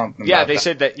saw something. Yeah, about they that.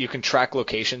 said that you can track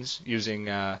locations using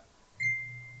the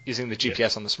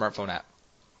GPS on the smartphone app.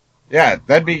 Yeah,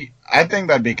 I think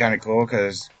that'd be kind of cool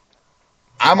because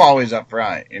I'm always up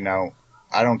front.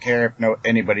 I don't care if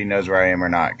anybody knows where I am or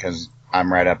not because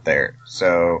I'm right up there.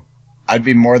 So I'd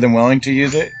be more than willing to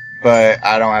use it, but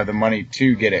I don't have the money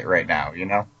to get it right now.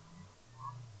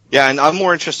 Yeah, and I'm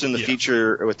more interested in the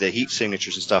feature with the heat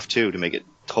signatures and stuff too to make it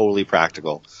totally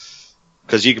practical.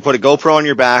 Because you can put a GoPro on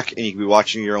your back and you can be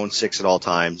watching your own 6 at all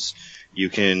times. You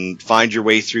can find your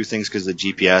way through things because of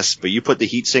the GPS, but you put the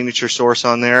heat signature source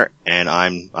on there, and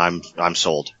I'm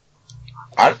sold.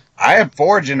 I have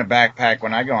Forge in a backpack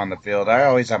when I go on the field. I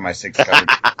always have my 6 covered.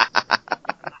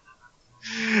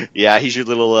 Yeah, he's your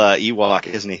little Ewok,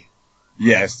 isn't he?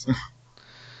 Yes.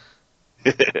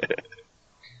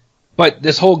 But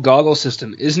this whole goggle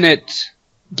system, isn't it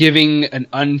giving an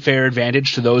unfair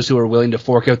advantage to those who are willing to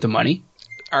fork out the money?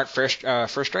 Aren't first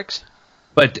strikes?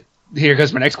 But here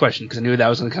goes my next question, because I knew that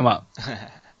was going to come up.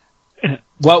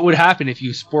 What would happen if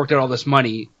you forked out all this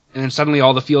money, and then suddenly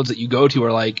all the fields that you go to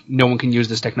are like, no one can use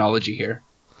this technology here?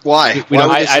 Why?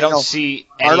 I don't see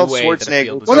any Arnold way that a Schwarzenegger.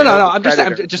 field is Well, no. I'm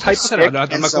just hypothetical.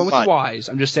 I'm not going with mud. whys.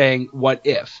 I'm just saying, what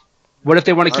if? What if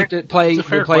they want to keep it playing It's a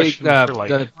fair play question for,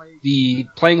 like- the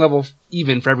playing level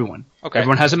even for everyone? Okay.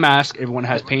 Everyone has a mask. Everyone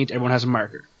has paint. Everyone has a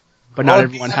marker. But not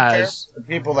everyone has. The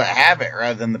people that have it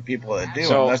rather than the people that do,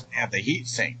 So- unless they have the heat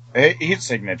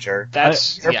signature.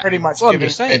 They're pretty much Well, I'm giving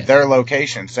just saying. it their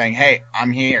location, saying, "Hey,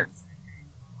 I'm here."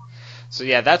 So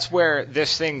yeah, that's where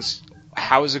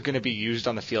how is it going to be used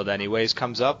on the field anyways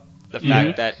comes up. The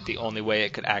fact that the only way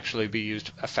it could actually be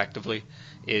used effectively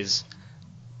is,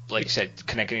 like you said,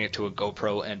 connecting it to a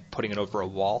GoPro and putting it over a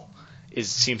wall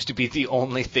seems to be the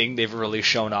only thing they've really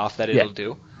shown off that it'll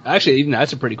do. Actually, even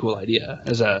that's a pretty cool idea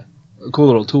as a cool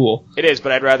little tool. It is,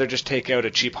 but I'd rather just take out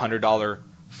a cheap $100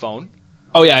 phone.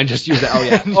 Oh yeah, and just use that. Oh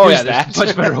yeah, Use There's that.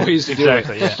 much better ways to do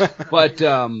Exactly, it. yeah. But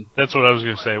That's what I was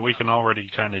going to say. We can already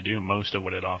kind of do most of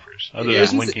what it offers. Other than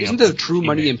isn't linking up the with true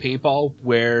money in teammates. paintball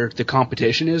where the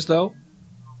competition is though?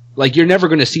 Like you're never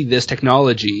going to see this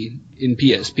technology in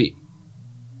PSP.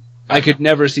 I could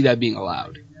never see that being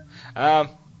allowed.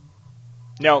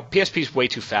 No, PSP's way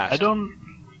too fast.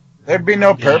 There'd be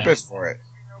no purpose for it.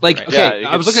 Like, Right. okay, Yeah,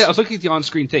 I was looking at the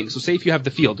on-screen thing. So say if you have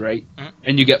the field, right? Mhm.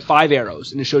 And you get 5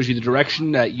 arrows, and it shows you the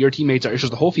direction that your teammates are. It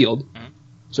shows the whole field.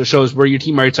 So it shows where your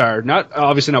teammates are.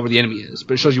 Obviously not where the enemy is,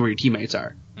 but it shows you where your teammates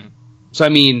are. So, I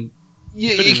mean, But in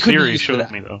it could be theory, used for shows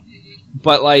that. me though.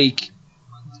 But, like,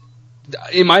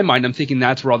 in my mind, I'm thinking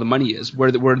that's where all the money is,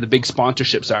 where the big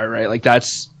sponsorships are, right? Like,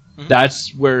 that's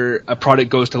where a product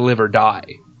goes to live or die.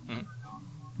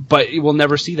 But we'll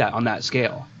never see that on that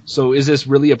scale. So is this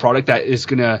really a product that is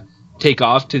going to take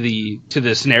off to the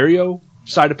scenario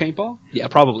side of paintball? Yeah,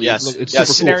 probably. Yes. It's Yes.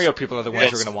 super Scenario cool. people are the ones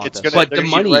who are going to want it's this. gonna- But they're the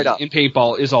gonna money shoot right up. in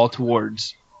paintball is all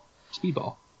towards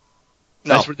speedball.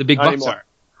 No, That's where the big not bucks anymore. are.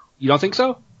 You don't think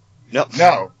so?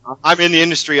 No. I'm in the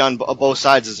industry on both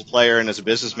sides as a player and as a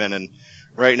businessman, and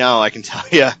right now I can tell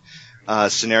you,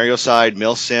 scenario side,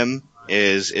 Milsim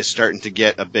is starting to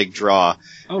get a big draw.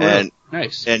 Oh, really? And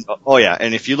Nice. And oh yeah,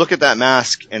 and if you look at that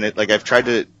mask, and like I've tried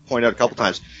to point out a couple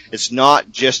times, it's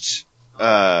not just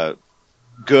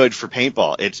good for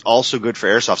paintball; it's also good for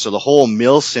airsoft. So the whole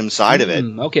Milsim side of it,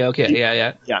 Okay,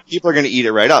 yeah. yeah, people are going to eat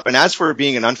it right up. And as for it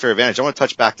being an unfair advantage, I want to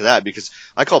touch back to that because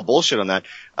I call bullshit on that.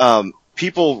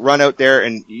 People run out there,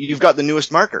 and you've got the newest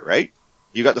marker, right?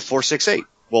 You got the 468.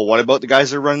 Well, what about the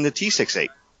guys that are running the T68?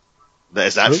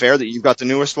 Is that Who? fair that you've got the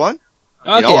newest one?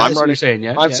 Okay, know, I'm that's what you're saying,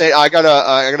 yeah. I'm yeah. saying I got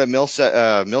a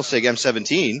Milsig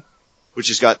M17, which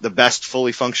has got the best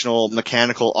fully functional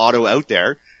mechanical auto out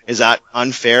there. Is that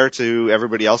unfair to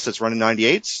everybody else that's running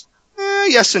 98s?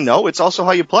 Yes and no. It's also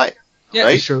how you play. Yeah,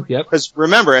 right? that's true, yep. Because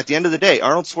remember, at the end of the day,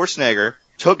 Arnold Schwarzenegger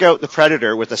took out the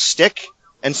Predator with a stick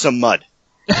and some mud.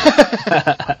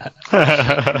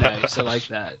 Nice, I like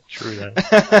that. True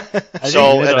that.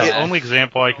 So, The only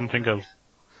example I can think of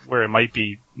where it might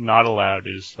be not allowed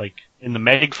is like in the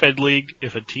MagFed League,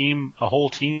 if a whole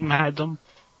team had them,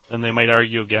 then they might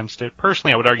argue against it.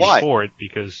 Personally, I would argue for it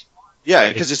because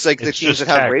because it's like the it's teams that just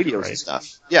have tech, radios right? and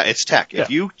stuff. Yeah, it's tech. Yeah.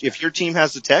 If your team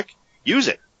has the tech, use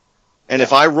it. And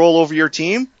if I roll over your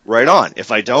team, right on.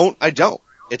 If I don't, I don't.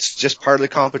 It's just part of the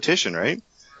competition, right?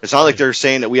 It's not like they're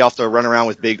saying that we have to run around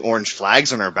with big orange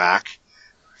flags on our back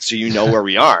so you know where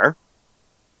we are.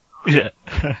 Yeah.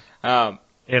 Um,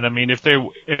 And I mean, if they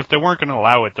weren't going to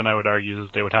allow it, then I would argue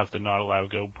that they would have to not allow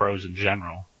GoPros in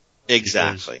general.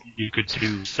 Exactly. Because you could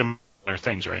do similar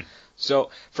things, right?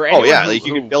 so for anyone Like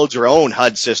you who could build your own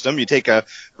HUD system. You take a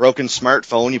broken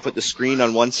smartphone, you put the screen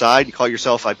on one side, you call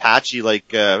yourself Apache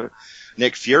like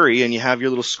Nick Fury, and you have your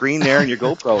little screen there and your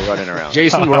GoPro running around.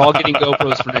 Jason, we're all getting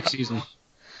GoPros for next season.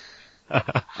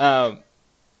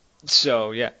 So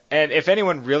yeah, and if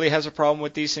anyone really has a problem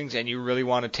with these things, and you really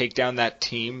want to take down that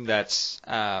team that's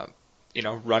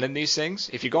running these things,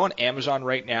 if you go on Amazon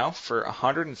right now for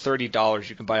 $130,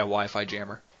 you can buy a Wi-Fi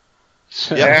jammer.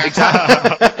 Yeah,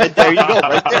 exactly. And there you go,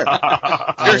 right there.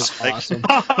 That is awesome.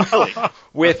 Really.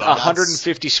 With That's-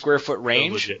 150 square foot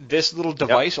range, legit. this little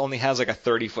device only has like a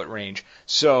 30-foot range.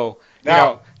 So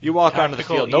Now, you walk onto the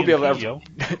Tactical field, nobody will EMP,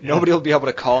 ever, nobody will be able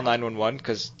to call 911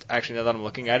 because actually now that I'm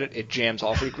looking at it, it jams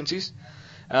all frequencies.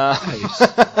 Yeah,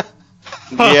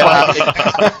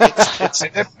 it's the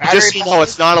battery just so you know,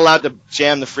 it's not allowed to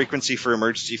jam the frequency for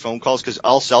emergency phone calls because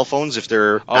all cell phones, if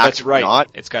they're Oh, that's active right. or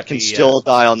not, It's got can the still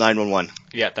dial 911.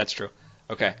 yeah, that's true.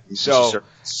 Okay, It's so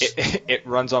just it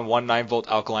runs on one 9-volt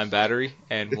alkaline battery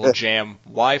and will jam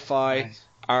Wi-Fi,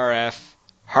 RF,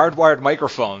 hardwired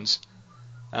microphones.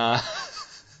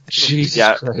 Jesus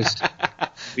Yeah. Christ.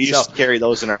 We used to carry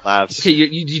those in our labs. Okay,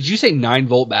 did you say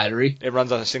 9-volt battery? It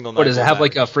runs on a single. Or does it 9-volt have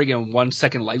like battery. a friggin' 1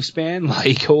 second lifespan?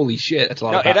 Like, holy shit, that's a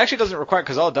lot No, of it power. actually doesn't require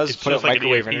because all it does is It's put out just like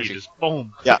microwave an EMP, energy. just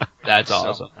boom. That's So,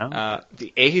 awesome.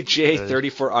 The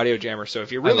AJ34 audio jammer. So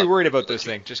if you're really worried about this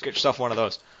thing, just get yourself one of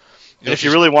those. And if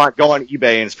you really want, go on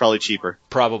eBay and it's probably cheaper.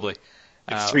 Probably.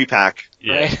 It's 3-pack.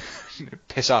 Yeah. Right?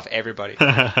 Piss off everybody.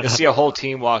 You'll see a whole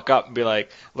team walk up and be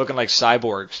like, looking like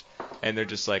cyborgs. And they're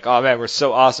just like, oh man, we're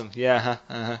so awesome. Yeah,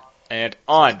 and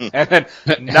on. And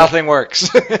then nothing works.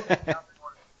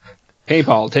 Hey,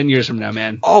 Paul, 10 years from now,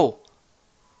 man. Oh!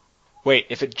 Wait,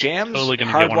 if it jams Totally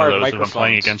gonna get one of hardwired those if I'm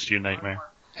playing microphones, against you, Nightmare.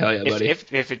 Hell yeah, buddy.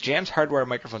 if it jams hardwired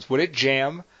microphones, would it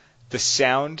jam the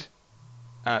sound,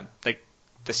 like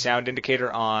the sound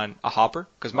indicator on a hopper?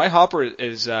 Because my hopper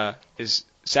is sound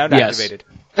Yes. activated.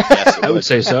 Yes, it I would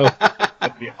say so.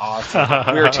 That'd be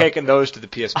awesome. We were taking those to the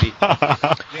PSP.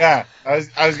 Yeah, I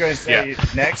was going to say, Yeah.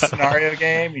 next scenario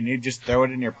game, you need to just throw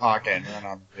it in your pocket and run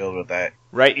on the field with that.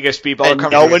 Right? You get a speedball And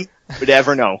comes no one would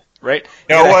ever know. right?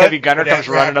 You You know got a what? heavy gunner You'd comes have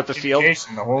to running have up the field,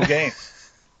 communication the whole game.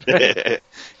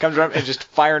 comes around and just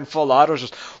firing full autos,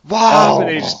 just wow, Oh. and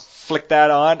they just flick that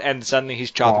on, and suddenly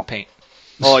he's chopping paint.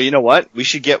 Oh, you know what? We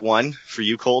should get one for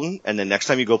you, Colton, and the next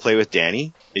time you go play with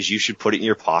Danny, is you should put it in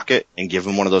your pocket and give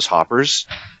him one of those hoppers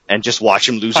and just watch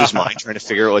him lose his mind trying to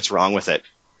figure out what's wrong with it.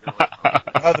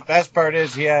 Oh, the best part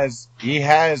is he has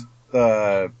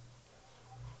the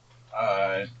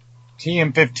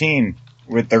TM15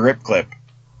 with the rip clip.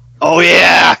 Oh,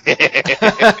 yeah!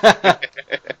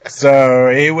 So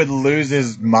he would lose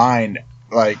his mind,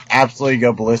 like absolutely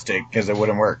go ballistic because it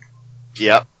wouldn't work.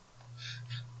 Yep.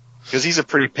 Because he's a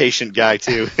pretty patient guy,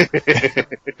 too.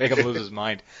 Make him lose his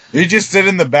mind. He'd just sit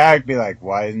in the back, be like,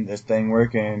 "Why isn't this thing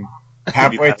working?"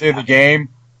 Halfway through the game,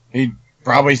 he'd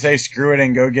probably say, "Screw it,"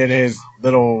 and go get his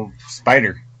little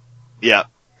spider. Yep.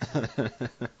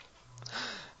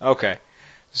 Okay.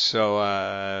 So,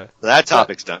 That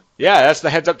topic's done. yeah, that's the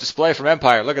heads-up display from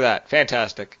Empire. Look at that.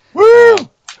 Fantastic. Woo!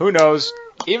 Who knows?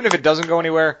 Even if it doesn't go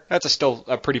anywhere, that's still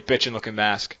a pretty bitchin'-looking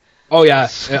mask. Oh, yeah.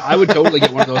 I would totally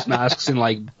get one of those masks in,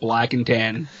 like, black and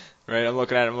tan. Right? I'm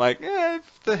looking at it, I'm like,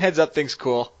 the heads-up thing's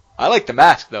cool. I like the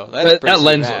mask, though. That's a But pretty that sweet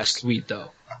lens mask. looks sweet,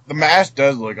 though. The mask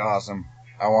does look awesome.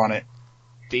 I want it.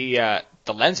 The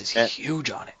lens is Yeah.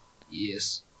 huge on it.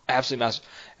 Yes. Absolutely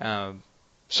massive.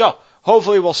 So,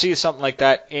 hopefully we'll see something like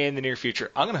that in the near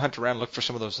future. I'm going to hunt around and look for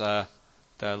some of those the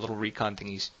little recon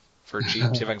thingies for cheap,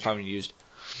 see if I can find one used.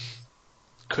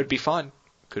 Could be fun.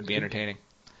 Could be entertaining.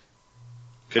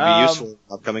 Could be useful in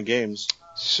upcoming games.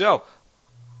 So,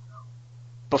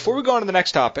 before we go on to the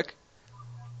next topic,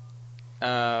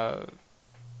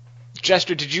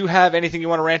 Jester, did you have anything you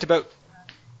want to rant about?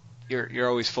 You're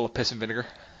always full of piss and vinegar.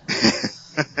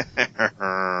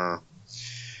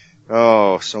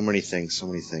 Oh, so many things.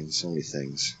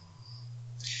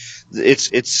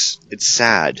 it's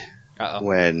sad Uh-oh.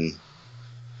 when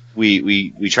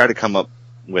we try to come up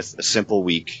with a simple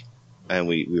week, and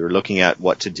we were looking at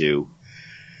what to do,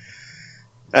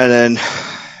 and then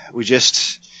we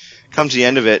just come to the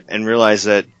end of it and realize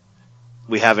that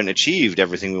we haven't achieved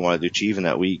everything we wanted to achieve in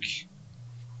that week.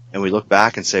 And we look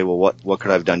back and say, well, what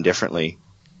could I have done differently?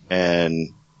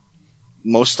 And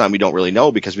most of the time we don't really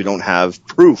know because we don't have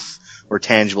proof or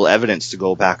tangible evidence to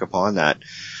go back upon that.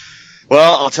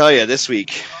 Well, I'll tell you, this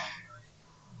week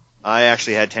I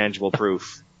actually had tangible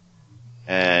proof.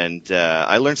 And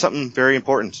I learned something very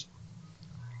important.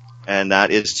 And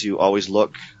that is to always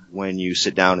look when you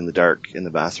sit down in the dark in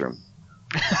the bathroom.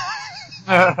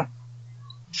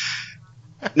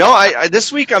 No, I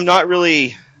this week I'm not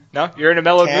really No, you're in a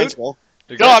mellow mood. tangible.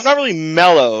 No, I'm not really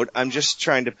mellowed. I'm just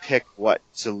trying to pick what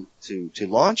to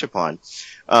launch upon.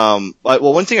 But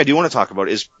one thing I do want to talk about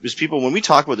is people, when we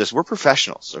talk about this, we're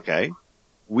professionals, okay?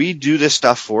 We do this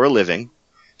stuff for a living.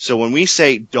 So when we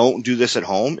say don't do this at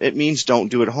home, it means don't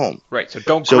do it at home. Right, so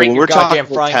don't So grate when your we're goddamn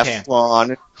talking frying about pan.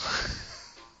 Teflon,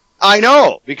 I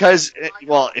know, because,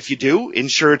 well, if you do,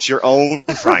 ensure it's your own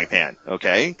frying pan,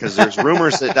 okay? Because there's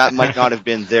rumors that might not have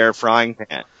been their frying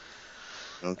pan,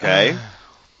 okay?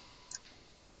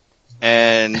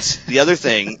 And the other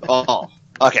thing,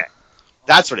 okay,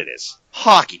 that's what it is.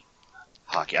 Hockey.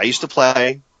 I used to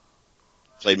play,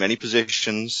 played many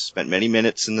positions, spent many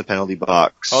minutes in the penalty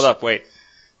box. Hold up, wait.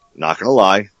 Not gonna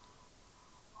lie.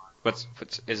 What's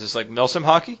is this like Milsim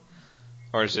hockey?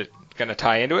 Or is it going to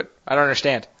tie into it? I don't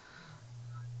understand.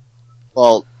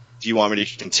 Well, do you want me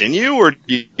to continue, or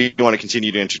do you want to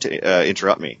continue to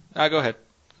interrupt me? Go ahead.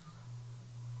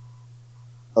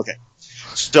 Okay.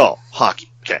 So,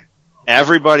 hockey. Okay.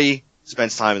 Everybody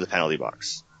spends time in the penalty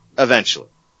box. Eventually.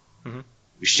 Mhm.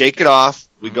 We shake it off,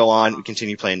 we go on, we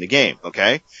continue playing the game,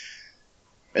 okay?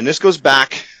 And this goes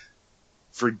back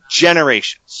for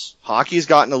generations. Hockey's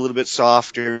gotten a little bit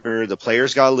softer, the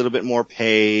players got a little bit more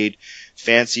paid,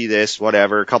 fancy this,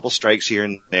 whatever, a couple strikes here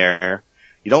and there.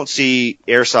 You don't see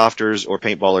airsofters or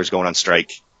paintballers going on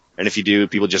strike. And if you do,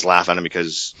 people just laugh at them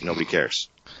because nobody cares.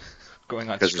 Going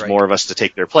on Because strike. there's more of us to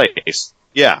take their place.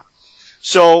 Yeah.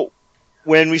 So,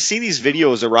 when we see these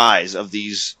videos arise of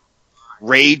these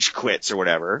rage quits or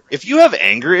whatever, if you have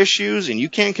anger issues and you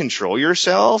can't control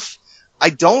yourself, I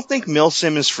don't think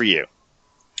Milsim is for you.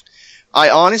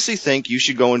 I honestly think you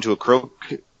should go into a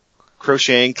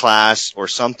crocheting class or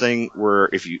something where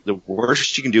the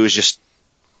worst you can do is just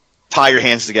tie your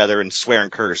hands together and swear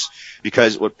and curse.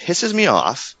 Because what pisses me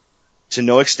off, to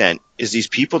no extent, is these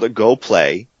people that go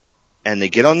play and they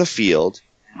get on the field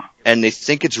and they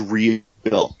think it's real.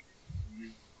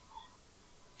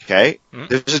 Okay? Mm-hmm.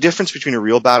 There's a difference between a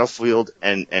real battlefield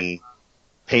and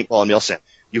paintball and Milsim.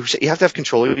 You have to have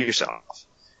control of yourself.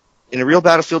 In a real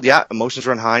battlefield, yeah, emotions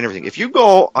run high and everything. If you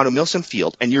go on a Milsim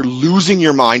field and you're losing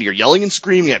your mind, you're yelling and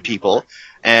screaming at people,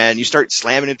 and you start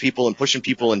slamming at people and pushing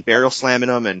people and barrel slamming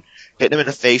them and hitting them in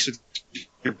the face with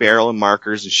your barrel and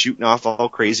markers and shooting off all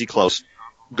crazy close,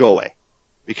 go away.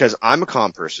 Because I'm a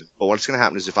calm person, but what's going to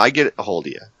happen is if I get a hold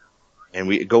of you and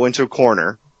we go into a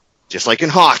corner, just like in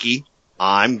hockey,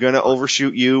 I'm going to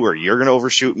overshoot you or you're going to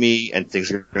overshoot me and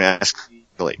things are going to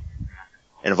escalate.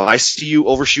 And if I see you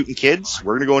overshooting kids,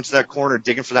 we're going to go into that corner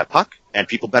digging for that puck, and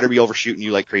people better be overshooting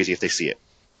you like crazy if they see it.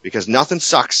 Because nothing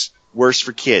sucks worse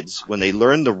for kids when they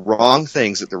learn the wrong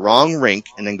things at the wrong rink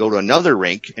and then go to another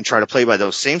rink and try to play by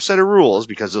those same set of rules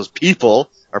because those people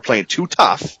are playing too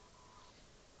tough.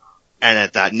 And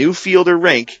at that new field or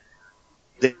rink,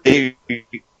 they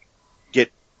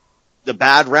get the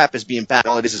bad rep as being bad.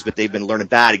 All it is that they've been learning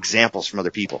bad examples from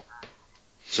other people.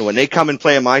 So when they come and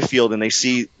play in my field and they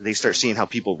start seeing how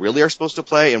people really are supposed to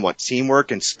play and what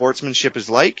teamwork and sportsmanship is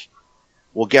like,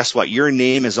 well, guess what? Your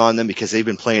name is on them because they've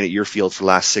been playing at your field for the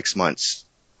last 6 months.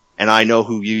 And I know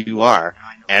who you are.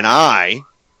 And I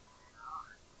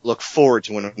look forward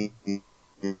to when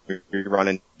we run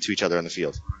into each other on the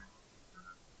field.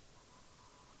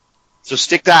 So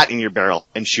stick that in your barrel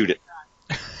and shoot it.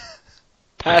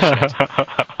 Passionate.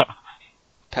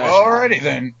 Alrighty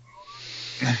then.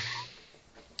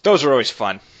 Those are always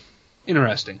fun.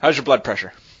 Interesting. How's your blood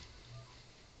pressure?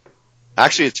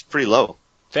 Actually, it's pretty low.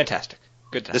 Fantastic.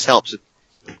 Good time. This helps.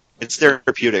 It's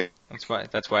therapeutic. That's why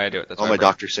I do it. That's All why my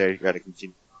doctors say you got to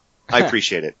continue. I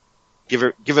appreciate it. Give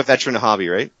a veteran a hobby,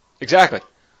 right? Exactly.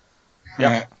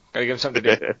 Yeah. Gotta give them something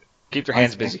to do. Keep their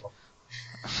hands busy.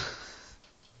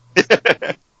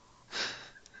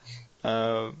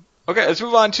 Okay, let's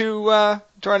move on to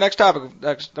our next topic.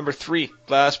 Next, number 3,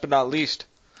 last but not least.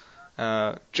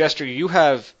 Jester, you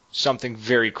have something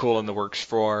very cool in the works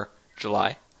for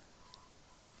July.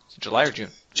 Is it July or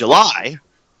June? July.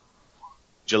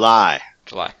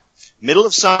 Middle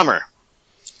of summer.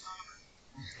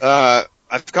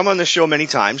 I've come on this show many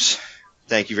times.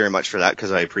 Thank you very much for that,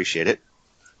 because I appreciate it.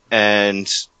 And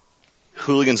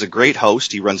Hooligan's a great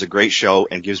host. He runs a great show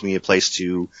and gives me a place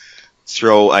to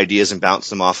throw ideas and bounce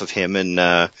them off of him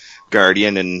and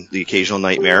Guardian and the occasional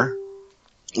Nightmare.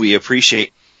 I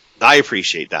appreciate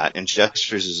that. And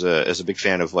Jesters is a big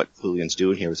fan of what Hooligan's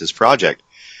doing here with his project.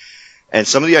 And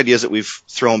some of the ideas that we've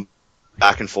thrown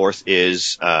back and forth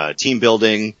is team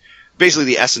building. Basically,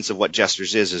 the essence of what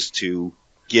Jesters is to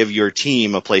give your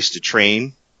team a place to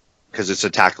train, because it's a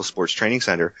tactical sports training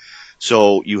center.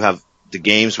 So you have the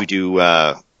games, we do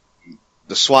the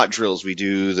SWAT drills, we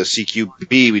do the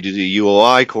CQB, we do the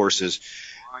UOI courses.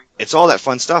 It's all that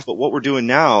fun stuff, but what we're doing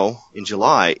now in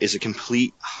July is a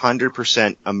complete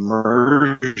 100%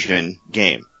 immersion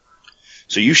game.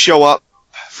 So you show up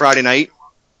Friday night,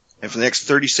 and for the next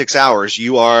 36 hours,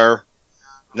 you are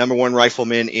number one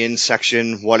rifleman in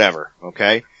section whatever,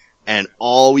 okay? And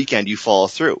all weekend you follow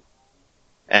through.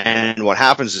 And what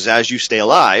happens is, as you stay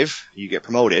alive, you get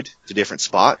promoted to different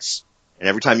spots. And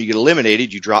every time you get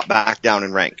eliminated, you drop back down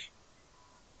in rank.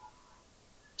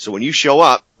 So when you show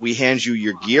up, we hand you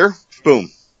your gear.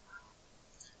 Boom.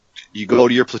 You go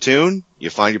to your platoon. You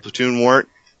find your platoon warrant.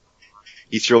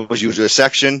 He throws you to a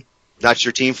section. That's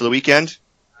your team for the weekend.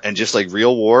 And just like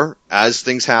real war, as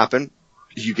things happen,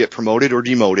 you get promoted or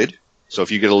demoted. So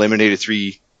if you get eliminated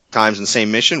 3 times in the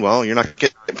same mission, well, you're not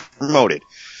getting promoted.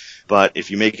 But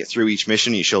if you make it through each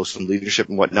mission, you show some leadership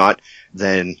and whatnot,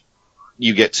 then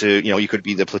you get to, you could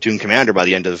be the platoon commander by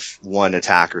the end of one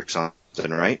attack or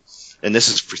something, right? And this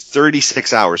is for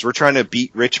 36 hours. We're trying to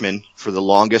beat Richmond for the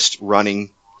longest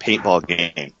running paintball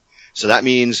game. So that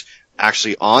means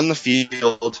actually on the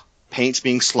field, paint's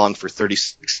being slung for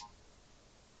 36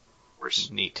 hours.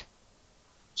 Neat.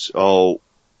 So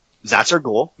that's our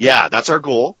goal. Yeah, that's our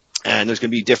goal. And there's going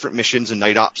to be different missions and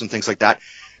night ops and things like that.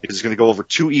 It's going to go over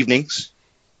 2 evenings.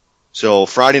 So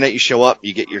Friday night you show up,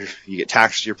 you get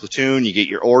taxed to your platoon, you get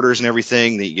your orders and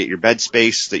everything, then you get your bed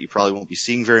space that you probably won't be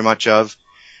seeing very much of,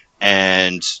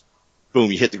 and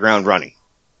boom, you hit the ground running.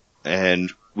 And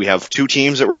we have 2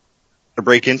 teams that we're going to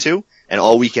break into, and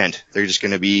all weekend they're just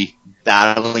going to be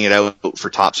battling it out for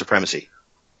top supremacy.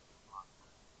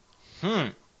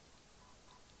 And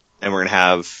we're going to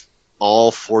have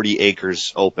all 40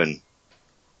 acres open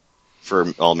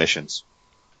for all missions.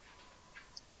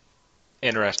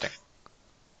 Interesting.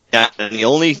 Yeah, and the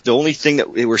only thing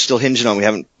that we're still hinging on, we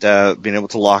haven't been able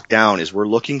to lock down, is we're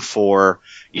looking for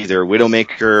either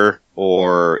Widowmaker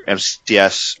or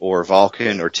MCS or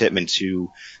Vulcan or Tittman to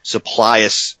supply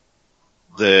us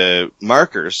the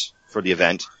markers for the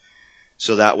event,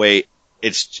 so that way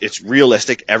it's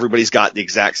realistic. Everybody's got the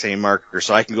exact same marker,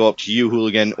 so I can go up to you,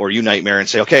 Hooligan, or you, Nightmare, and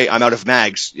say, okay, I'm out of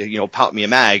mags, pop me a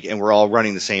mag, and we're all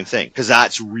running the same thing, because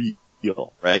that's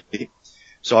real, right?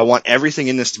 So I want everything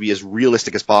in this to be as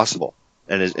realistic as possible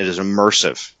and as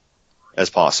immersive as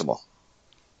possible.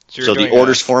 So the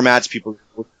orders formats, people...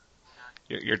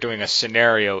 You're doing a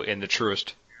scenario in the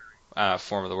truest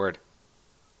form of the word.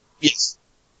 Yes.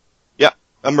 Yeah,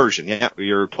 immersion. Yeah,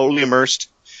 you're totally immersed.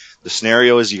 The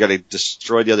scenario is you got to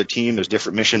destroy the other team. There's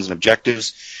different missions and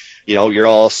objectives. You're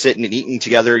all sitting and eating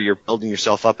together. You're building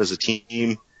yourself up as a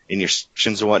team in your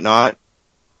sections and whatnot.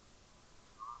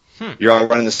 You're all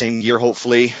running the same gear,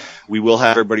 hopefully. We will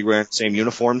have everybody wearing the same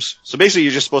uniforms. So basically,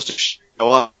 you're just supposed to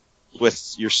show up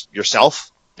with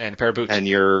yourself. And a pair of boots. And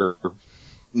your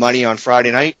money on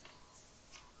Friday night.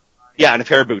 Yeah, and a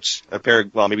pair of boots.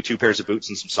 Maybe 2 pairs of boots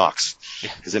and some socks.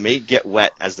 Because it may get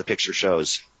wet, as the picture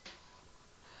shows.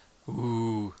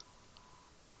 Ooh.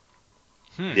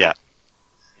 Yeah.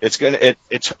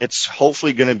 It's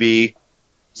hopefully gonna be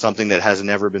something that has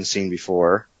never been seen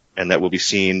before, and that will be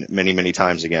seen many, many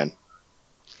times again.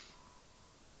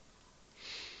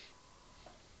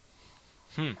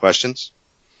 Questions?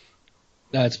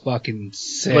 That's fucking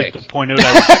sick. I'd like to point out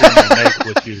I would share my mag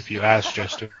with you if you asked,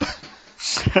 Jester.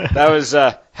 That was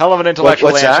a hell of an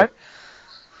intellectual What's answer.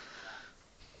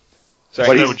 that?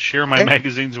 Sorry, I would share my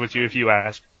magazines with you if you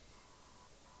asked.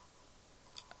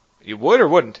 You would or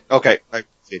wouldn't? Okay, I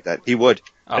appreciate that. He would.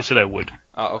 Oh. I said I would.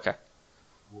 Oh, okay.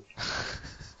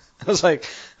 I was like,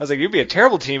 you'd be a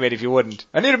terrible teammate if you wouldn't.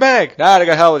 I need a mag. Nah, I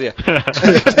got hell with you.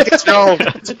 Let's go.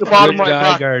 It's at the bottom of my Die,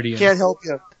 block. Guardian. Can't help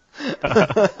you.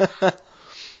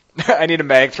 I need a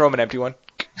mag. Throw him an empty one.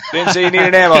 Didn't say you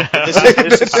needed ammo.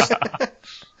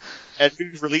 And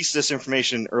we've released this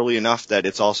information early enough that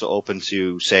it's also open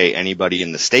to, say, anybody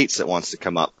in the States that wants to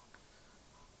come up.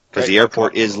 Because the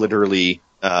airport is literally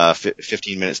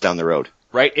 15 minutes down the road.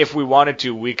 right? If we wanted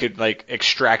to, we could like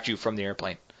extract you from the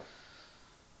airplane.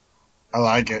 I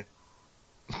like it.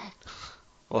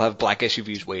 We'll have black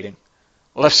SUVs waiting.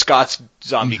 We'll have Scott's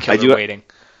zombie killer waiting.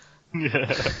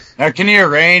 Yeah. Now, can you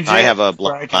arrange it I have a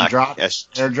where I black can drop S.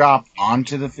 airdrop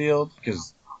onto the field?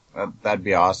 Because that'd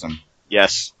be awesome.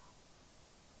 Yes.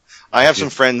 I have some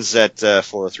friends at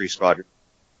 403 Squadron.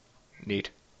 Neat.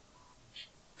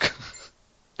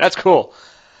 That's cool.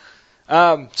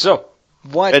 So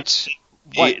what?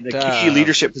 The key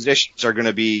leadership positions are going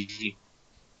to be.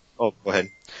 Oh, go ahead.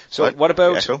 So What? what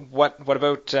about Yeah, go. what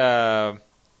about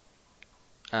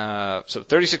so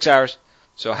 36 hours?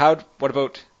 So what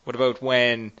about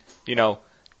when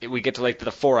we get to like the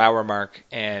 4-hour mark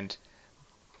and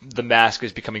the mask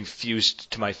is becoming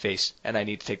fused to my face and I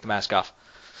need to take the mask off?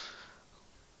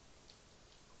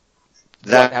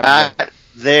 What happens then? That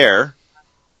there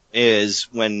is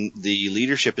when the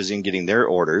leadership is in getting their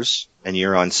orders and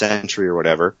you're on sentry or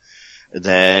whatever,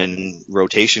 then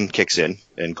rotation kicks in.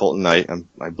 And Colton,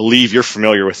 I believe you're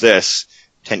familiar with this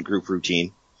tent group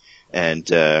routine and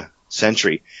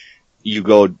sentry. You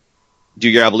go do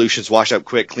your evolutions, wash up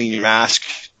quick, clean your mask,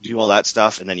 do all that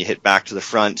stuff, and then you hit back to the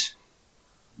front,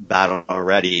 battle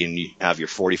already, and you have your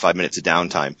 45 minutes of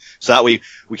downtime. So that way,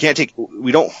 we can, but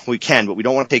we don't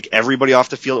want to take everybody off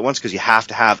the field at once because you have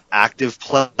to have active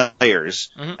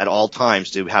players at all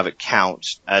times to have it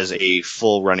count as a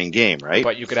full running game, right?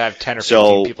 But you could have 10 or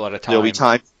 15 people at a time. There'll be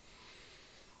time.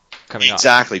 Coming off.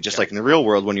 Exactly, just like in the real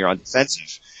world when you're on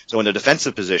defensive. So in the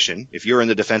defensive position, if you're in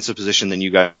the defensive position, then you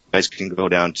guys can go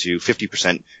down to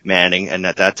 50% manning, and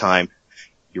at that time,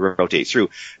 you rotate through.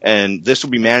 And this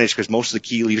will be managed because most of the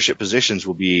key leadership positions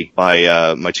will be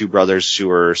by my two brothers who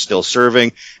are still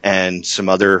serving and some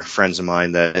other friends of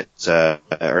mine that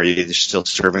are either still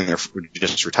serving or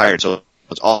just retired. So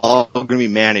it's all going to be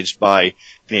managed by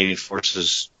Canadian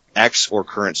Forces ex or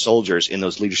current soldiers in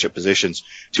those leadership positions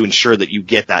to ensure that you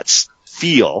get that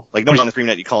feel. Like nobody's on the screen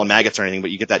that you call them maggots or anything,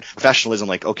 but you get that professionalism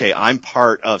like, okay, I'm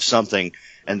part of something.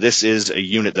 And this is a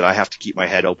unit that I have to keep my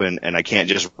head open, and I can't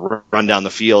just run down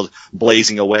the field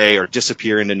blazing away or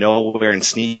disappear into nowhere and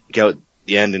sneak out at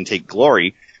the end and take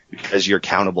glory because you're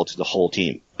accountable to the whole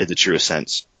team in the truest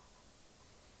sense.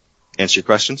 Answer your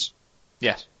questions?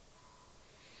 Yes.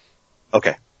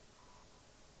 Okay.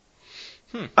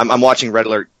 I'm watching Red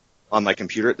Alert on my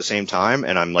computer at the same time,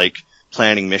 and I'm like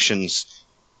planning missions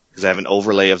because I have an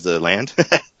overlay of the land.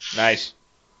 Nice.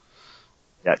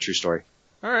 Yeah, true story.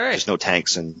 All right. There's no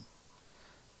tanks and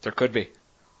There could be.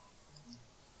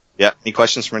 yeah. Any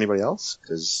questions from anybody else?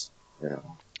 Because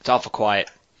It's awful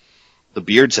quiet. the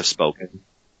beards have spoken.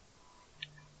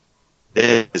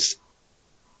 It is.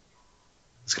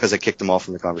 It's because I kicked them all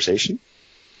from the conversation.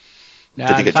 Nah,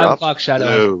 Did they the get 5 dropped? o'clock shadow,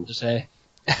 No. to say.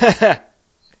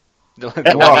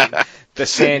 The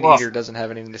sand eater doesn't have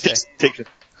anything to say. Take it.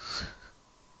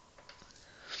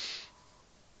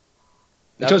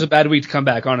 It was a bad week to come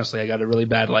back, honestly. I got a really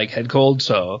bad head cold,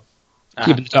 so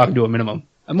keeping the talking to a minimum.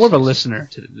 I'm more of a listener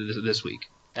to this week.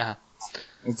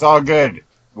 It's all good.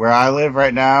 Where I live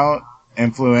right now,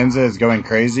 influenza is going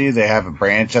crazy. They have a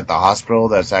branch at the hospital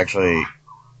that's actually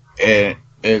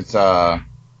it's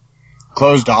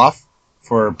closed off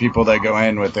for people that go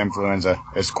in with influenza.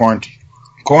 It's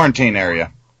quarantine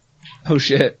area. Oh,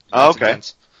 shit. Oh, okay.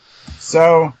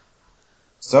 So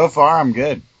far I'm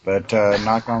good, but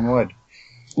knock on wood.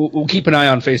 We'll keep an eye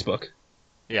on Facebook.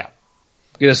 Yeah.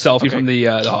 Get a selfie from the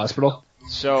hospital.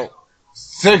 So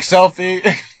Sick selfie.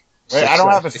 Wait, Sick I don't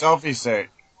have a selfie. selfie stick.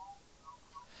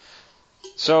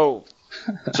 So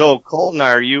So Colton,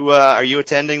 are you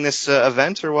attending this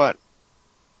event or what?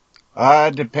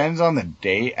 Depends on the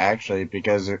date actually,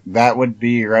 because that would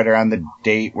be right around the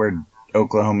date where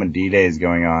Oklahoma D-Day is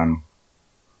going on.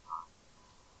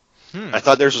 I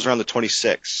thought theirs was around the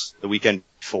 26th, the weekend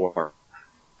before.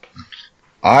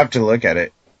 I'll have to look at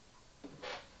it.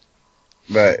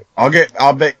 But I'll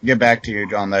get back to you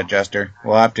on that, Jester.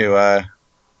 We'll have to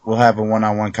we'll have a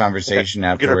one-on-one conversation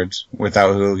afterwards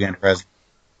without Hooligan present.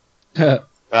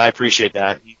 I appreciate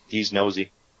that. He's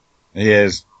nosy. He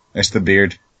is. It's the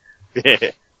beard.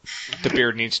 the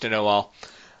beard needs to know all.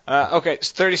 Okay,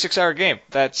 it's a 36-hour game.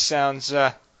 That sounds,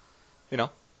 pretty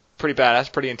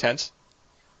badass, pretty intense.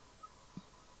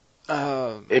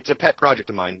 It's a pet project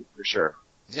of mine for sure.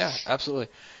 Yeah, absolutely.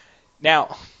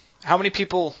 Now, how many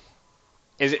people?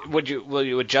 Will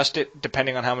you adjust it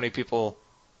depending on how many people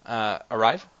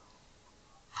arrive?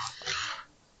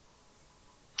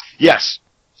 Yes.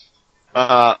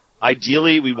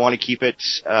 Ideally, we want to keep it.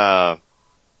 The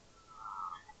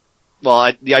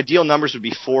ideal numbers would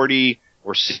be 40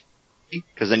 or 60,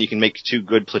 because then you can make 2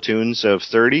 good platoons of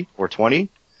 30 or 20.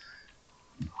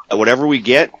 whatever we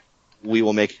get, we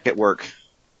will make it work.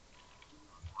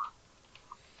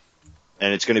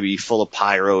 And it's going to be full of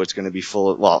pyro. It's going to be full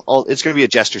of, it's going to be a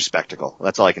jester spectacle.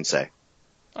 That's all I can say.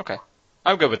 Okay.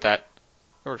 I'm good with that.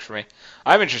 It works for me.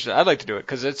 I'm interested. I'd like to do it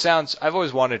because I've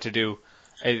always wanted to do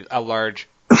a large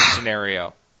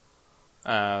scenario.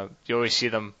 You always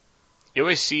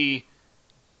see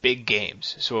big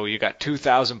games. So you got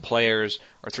 2,000 players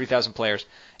or 3,000 players.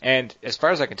 And as far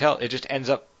as I can tell, it just ends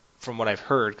up, from what I've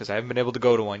heard, because I haven't been able to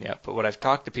go to one yet, but what I've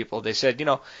talked to people, they said,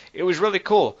 it was really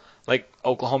cool. Like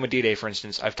Oklahoma D-Day, for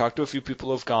instance. I've talked to a few people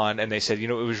who have gone, and they said,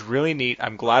 it was really neat.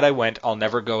 I'm glad I went. I'll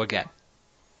never go again.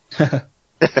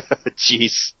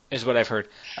 Jeez. Is what I've heard.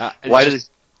 Why does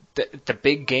the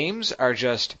big games are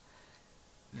just,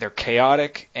 they're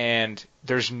chaotic, and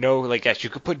there's no, yes, you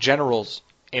could put generals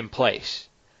in place,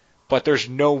 but there's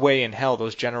no way in hell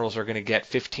those generals are going to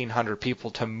get 1,500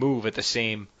 people to move at the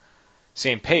same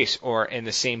pace or in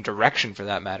the same direction, for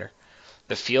that matter.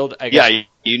 The field, I guess. Yeah,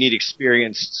 you need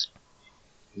experienced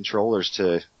controllers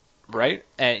to. Right?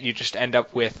 And you just end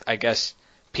up with, I guess,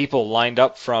 people lined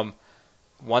up from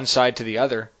one side to the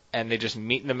other, and they just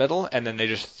meet in the middle, and then they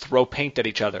just throw paint at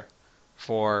each other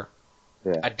for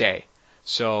a day.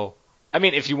 So, I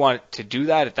mean, if you want to do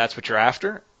that, if that's what you're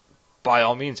after, by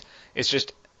all means. It's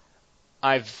just,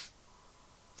 I've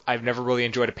never really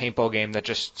enjoyed a paintball game that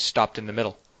just stopped in the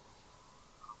middle.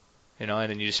 And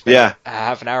then you just spend a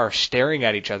half an hour staring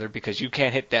at each other because you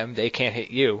can't hit them, they can't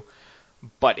hit you.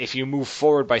 But if you move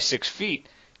forward by 6 feet,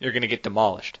 you're going to get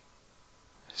demolished.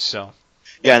 So.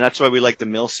 Yeah, and that's why we like the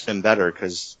Milsim better,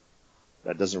 because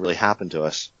that doesn't really happen to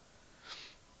us.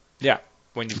 Yeah,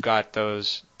 when you've got the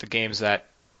games that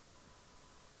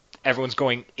everyone's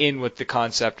going in with the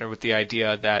concept or with the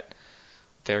idea that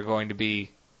they're going to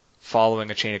be following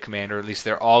a chain of command, or at least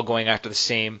they're all going after the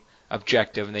same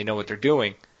objective and they know what they're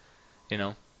doing.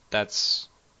 That's.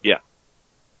 Yeah.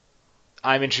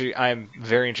 I'm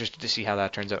very interested to see how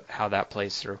that turns out, how that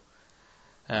plays through.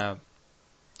 Don't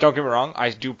get me wrong, I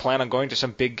do plan on going to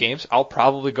some big games. I'll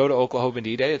probably go to Oklahoma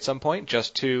D-Day at some point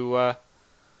just to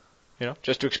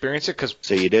experience it. Cause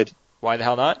so you did. Why the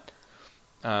hell not?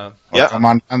 I'm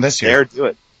on this year. There, do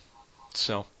it.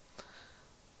 So,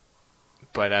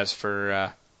 but as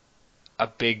for a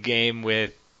big game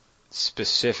with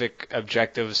specific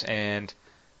objectives and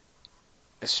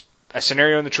a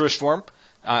scenario in the truest form,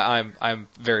 I'm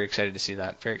very excited to see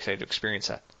that. Very excited to experience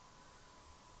that.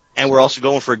 And we're also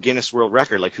going for a Guinness World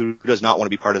Record. Like, who does not want to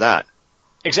be part of that?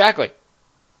 Exactly.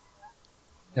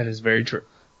 That is very true.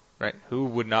 Right. Who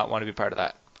would not want to be part of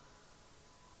that?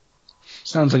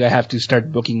 Sounds like I have to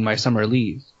start booking my summer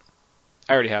leave.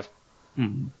 I already have.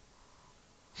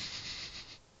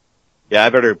 Yeah, I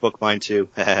better book mine too.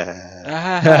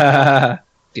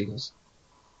 Giggles.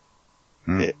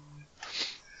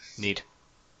 Neat.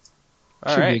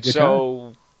 All right.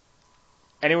 So,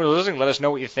 anyone listening, let us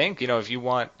know what you think. Let us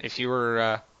know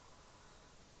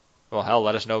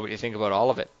what you think about all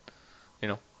of it.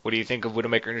 What do you think of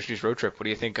Widowmaker Industries Road Trip? What do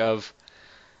you think of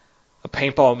a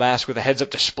paintball mask with a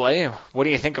heads-up display? What do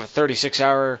you think of a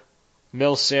 36-hour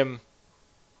mil sim,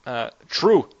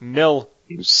 true mil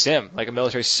sim, like a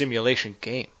military simulation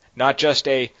game? Not just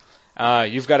you've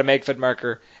got a MagFed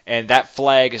marker and that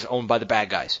flag is owned by the bad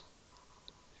guys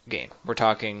game. We're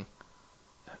talking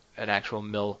an actual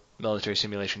military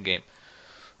simulation game.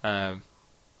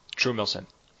 True milsim.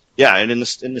 Yeah, and in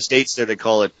the States there they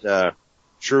call it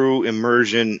True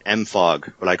Immersion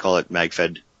MFOG, but I call it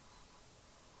MagFed.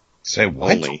 Say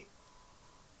what? Only.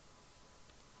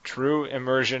 True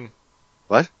Immersion.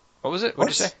 What? What was it? What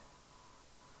did you say?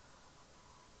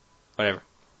 Whatever.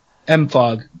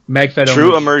 MFOG. MagFed only.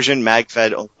 True Immersion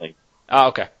MagFed only. Oh,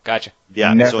 okay. Gotcha.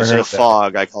 Yeah, Never so instead of heard that.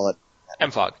 fog, I call it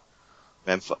MFOG.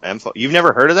 MFOG. You've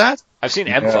never heard of that? I've seen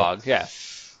MFOG, yeah.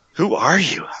 Who are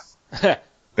you?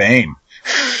 Bane.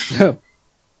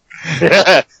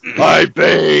 My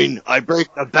Bane! I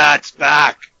break the bat's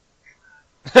back!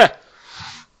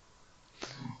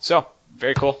 So,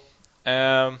 very cool.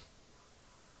 Anyone's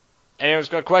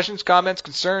got questions, comments,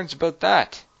 concerns about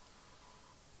that?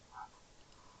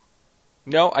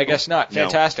 No, I guess not. No.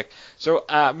 Fantastic. So,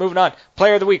 moving on.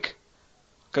 Player of the week.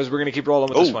 Because we're going to keep rolling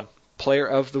with this one. Player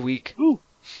of the week. Ooh.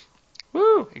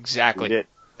 Woo! Exactly. Who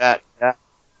that?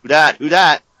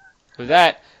 Who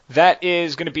that? That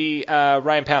is going to be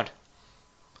Ryan Pound.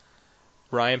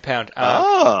 Ryan Pound.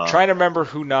 Trying to remember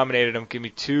who nominated him. Give me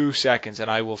 2 seconds,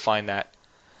 and I will find that.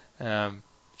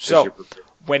 So,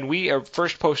 when we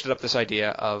first posted up this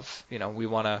idea of, we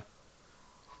want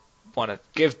to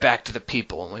give back to the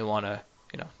people, and we want to,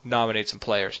 nominate some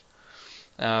players.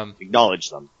 Acknowledge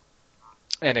them.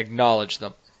 And acknowledge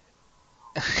them.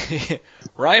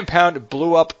 Ryan Pound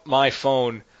blew up my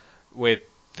phone with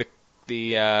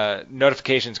the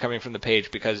notifications coming from the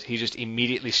page because he just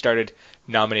immediately started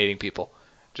nominating people,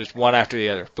 just one after the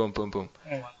other, boom, boom, boom.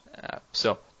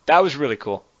 So that was really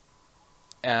cool.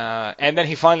 And then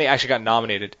he finally actually got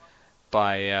nominated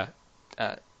by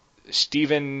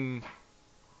Stephen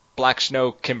Black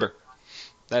Snow Kimber.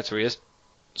 That's who he is.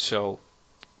 So,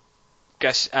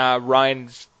 guess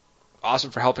Ryan's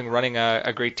awesome for helping running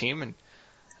a great team and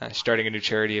starting a new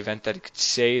charity event that he could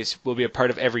say will be a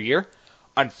part of every year.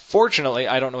 Unfortunately,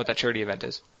 I don't know what that charity event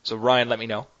is. So Ryan, let me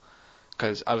know,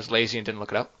 because I was lazy and didn't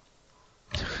look it up.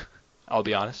 I'll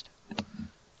be honest.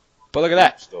 But look at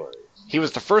that. He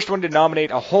was the first one to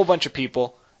nominate a whole bunch of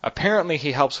people. Apparently,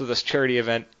 he helps with this charity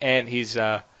event, and he's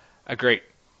a great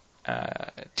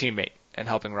teammate and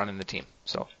helping running the team.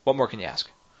 So, what more can you ask?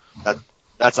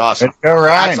 That's awesome. Go,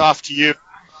 Ryan. Hats off to you.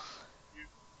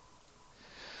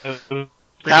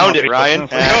 Pound it, Ryan.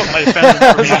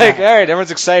 I was like, all right,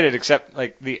 everyone's excited except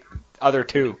like the other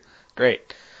two.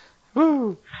 Great.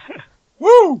 Woo!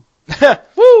 Woo!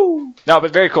 Woo! No,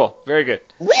 but very cool. Very good.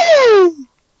 Woo!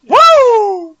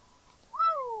 Woo!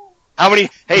 How many?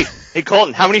 Hey,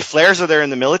 Colton. How many flares are there in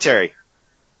the military?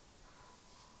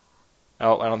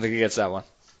 Oh, I don't think he gets that one.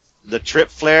 The trip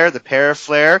flare, the para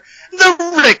flare,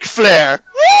 the Ric Flair.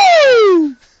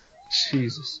 Woo!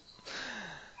 Jesus.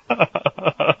 Give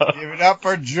it up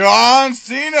for John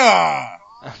Cena.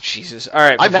 Oh, Jesus. All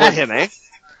right. I met him, eh?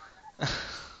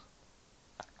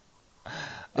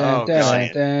 Oh,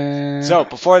 God. So,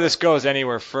 before this goes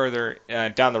anywhere further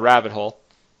down the rabbit hole,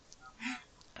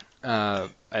 I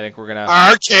think we're gonna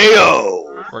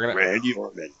RKO. We're gonna Randy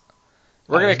Orton.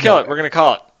 We're gonna kill it. We're gonna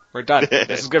call it. We're done.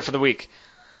 This is good for the week.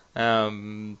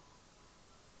 Colton,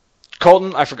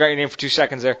 I forgot your name for 2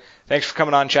 seconds there. Thanks for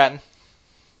coming on, chatting.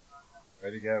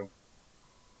 Ready to go.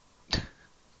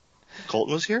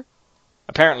 Colton was here?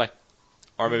 Apparently.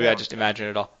 Or maybe I just imagined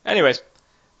it all. Anyways,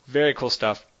 very cool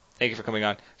stuff. Thank you for coming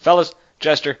on. Fellas,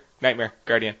 Jester, Nightmare,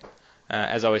 Guardian,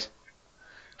 as always.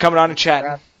 Coming on and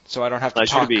chatting, so I don't have to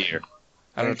Pleasure talk. to be here.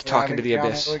 I don't have to talk into the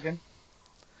abyss.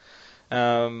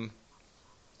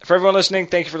 For everyone listening,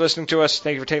 thank you for listening to us.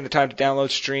 Thank you for taking the time to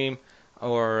download, stream,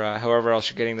 or however else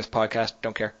you're getting this podcast.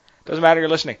 Don't care. Doesn't matter, you're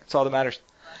listening. That's all that matters.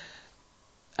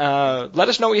 Let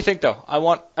us know what you think, though. I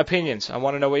want opinions. I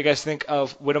want to know what you guys think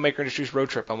of Widowmaker Industries Road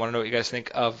Trip. I want to know what you guys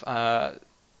think of a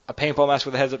paintball mask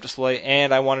with a heads-up display,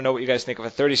 and I want to know what you guys think of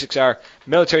a 36-hour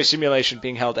military simulation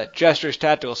being held at Jester's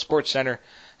Tactical Sports Center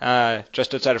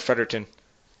just outside of Fredericton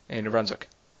in New Brunswick.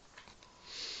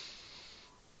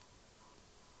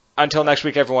 Until next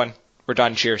week, everyone, we're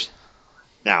done. Cheers.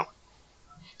 Now.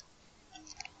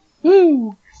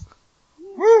 Woo!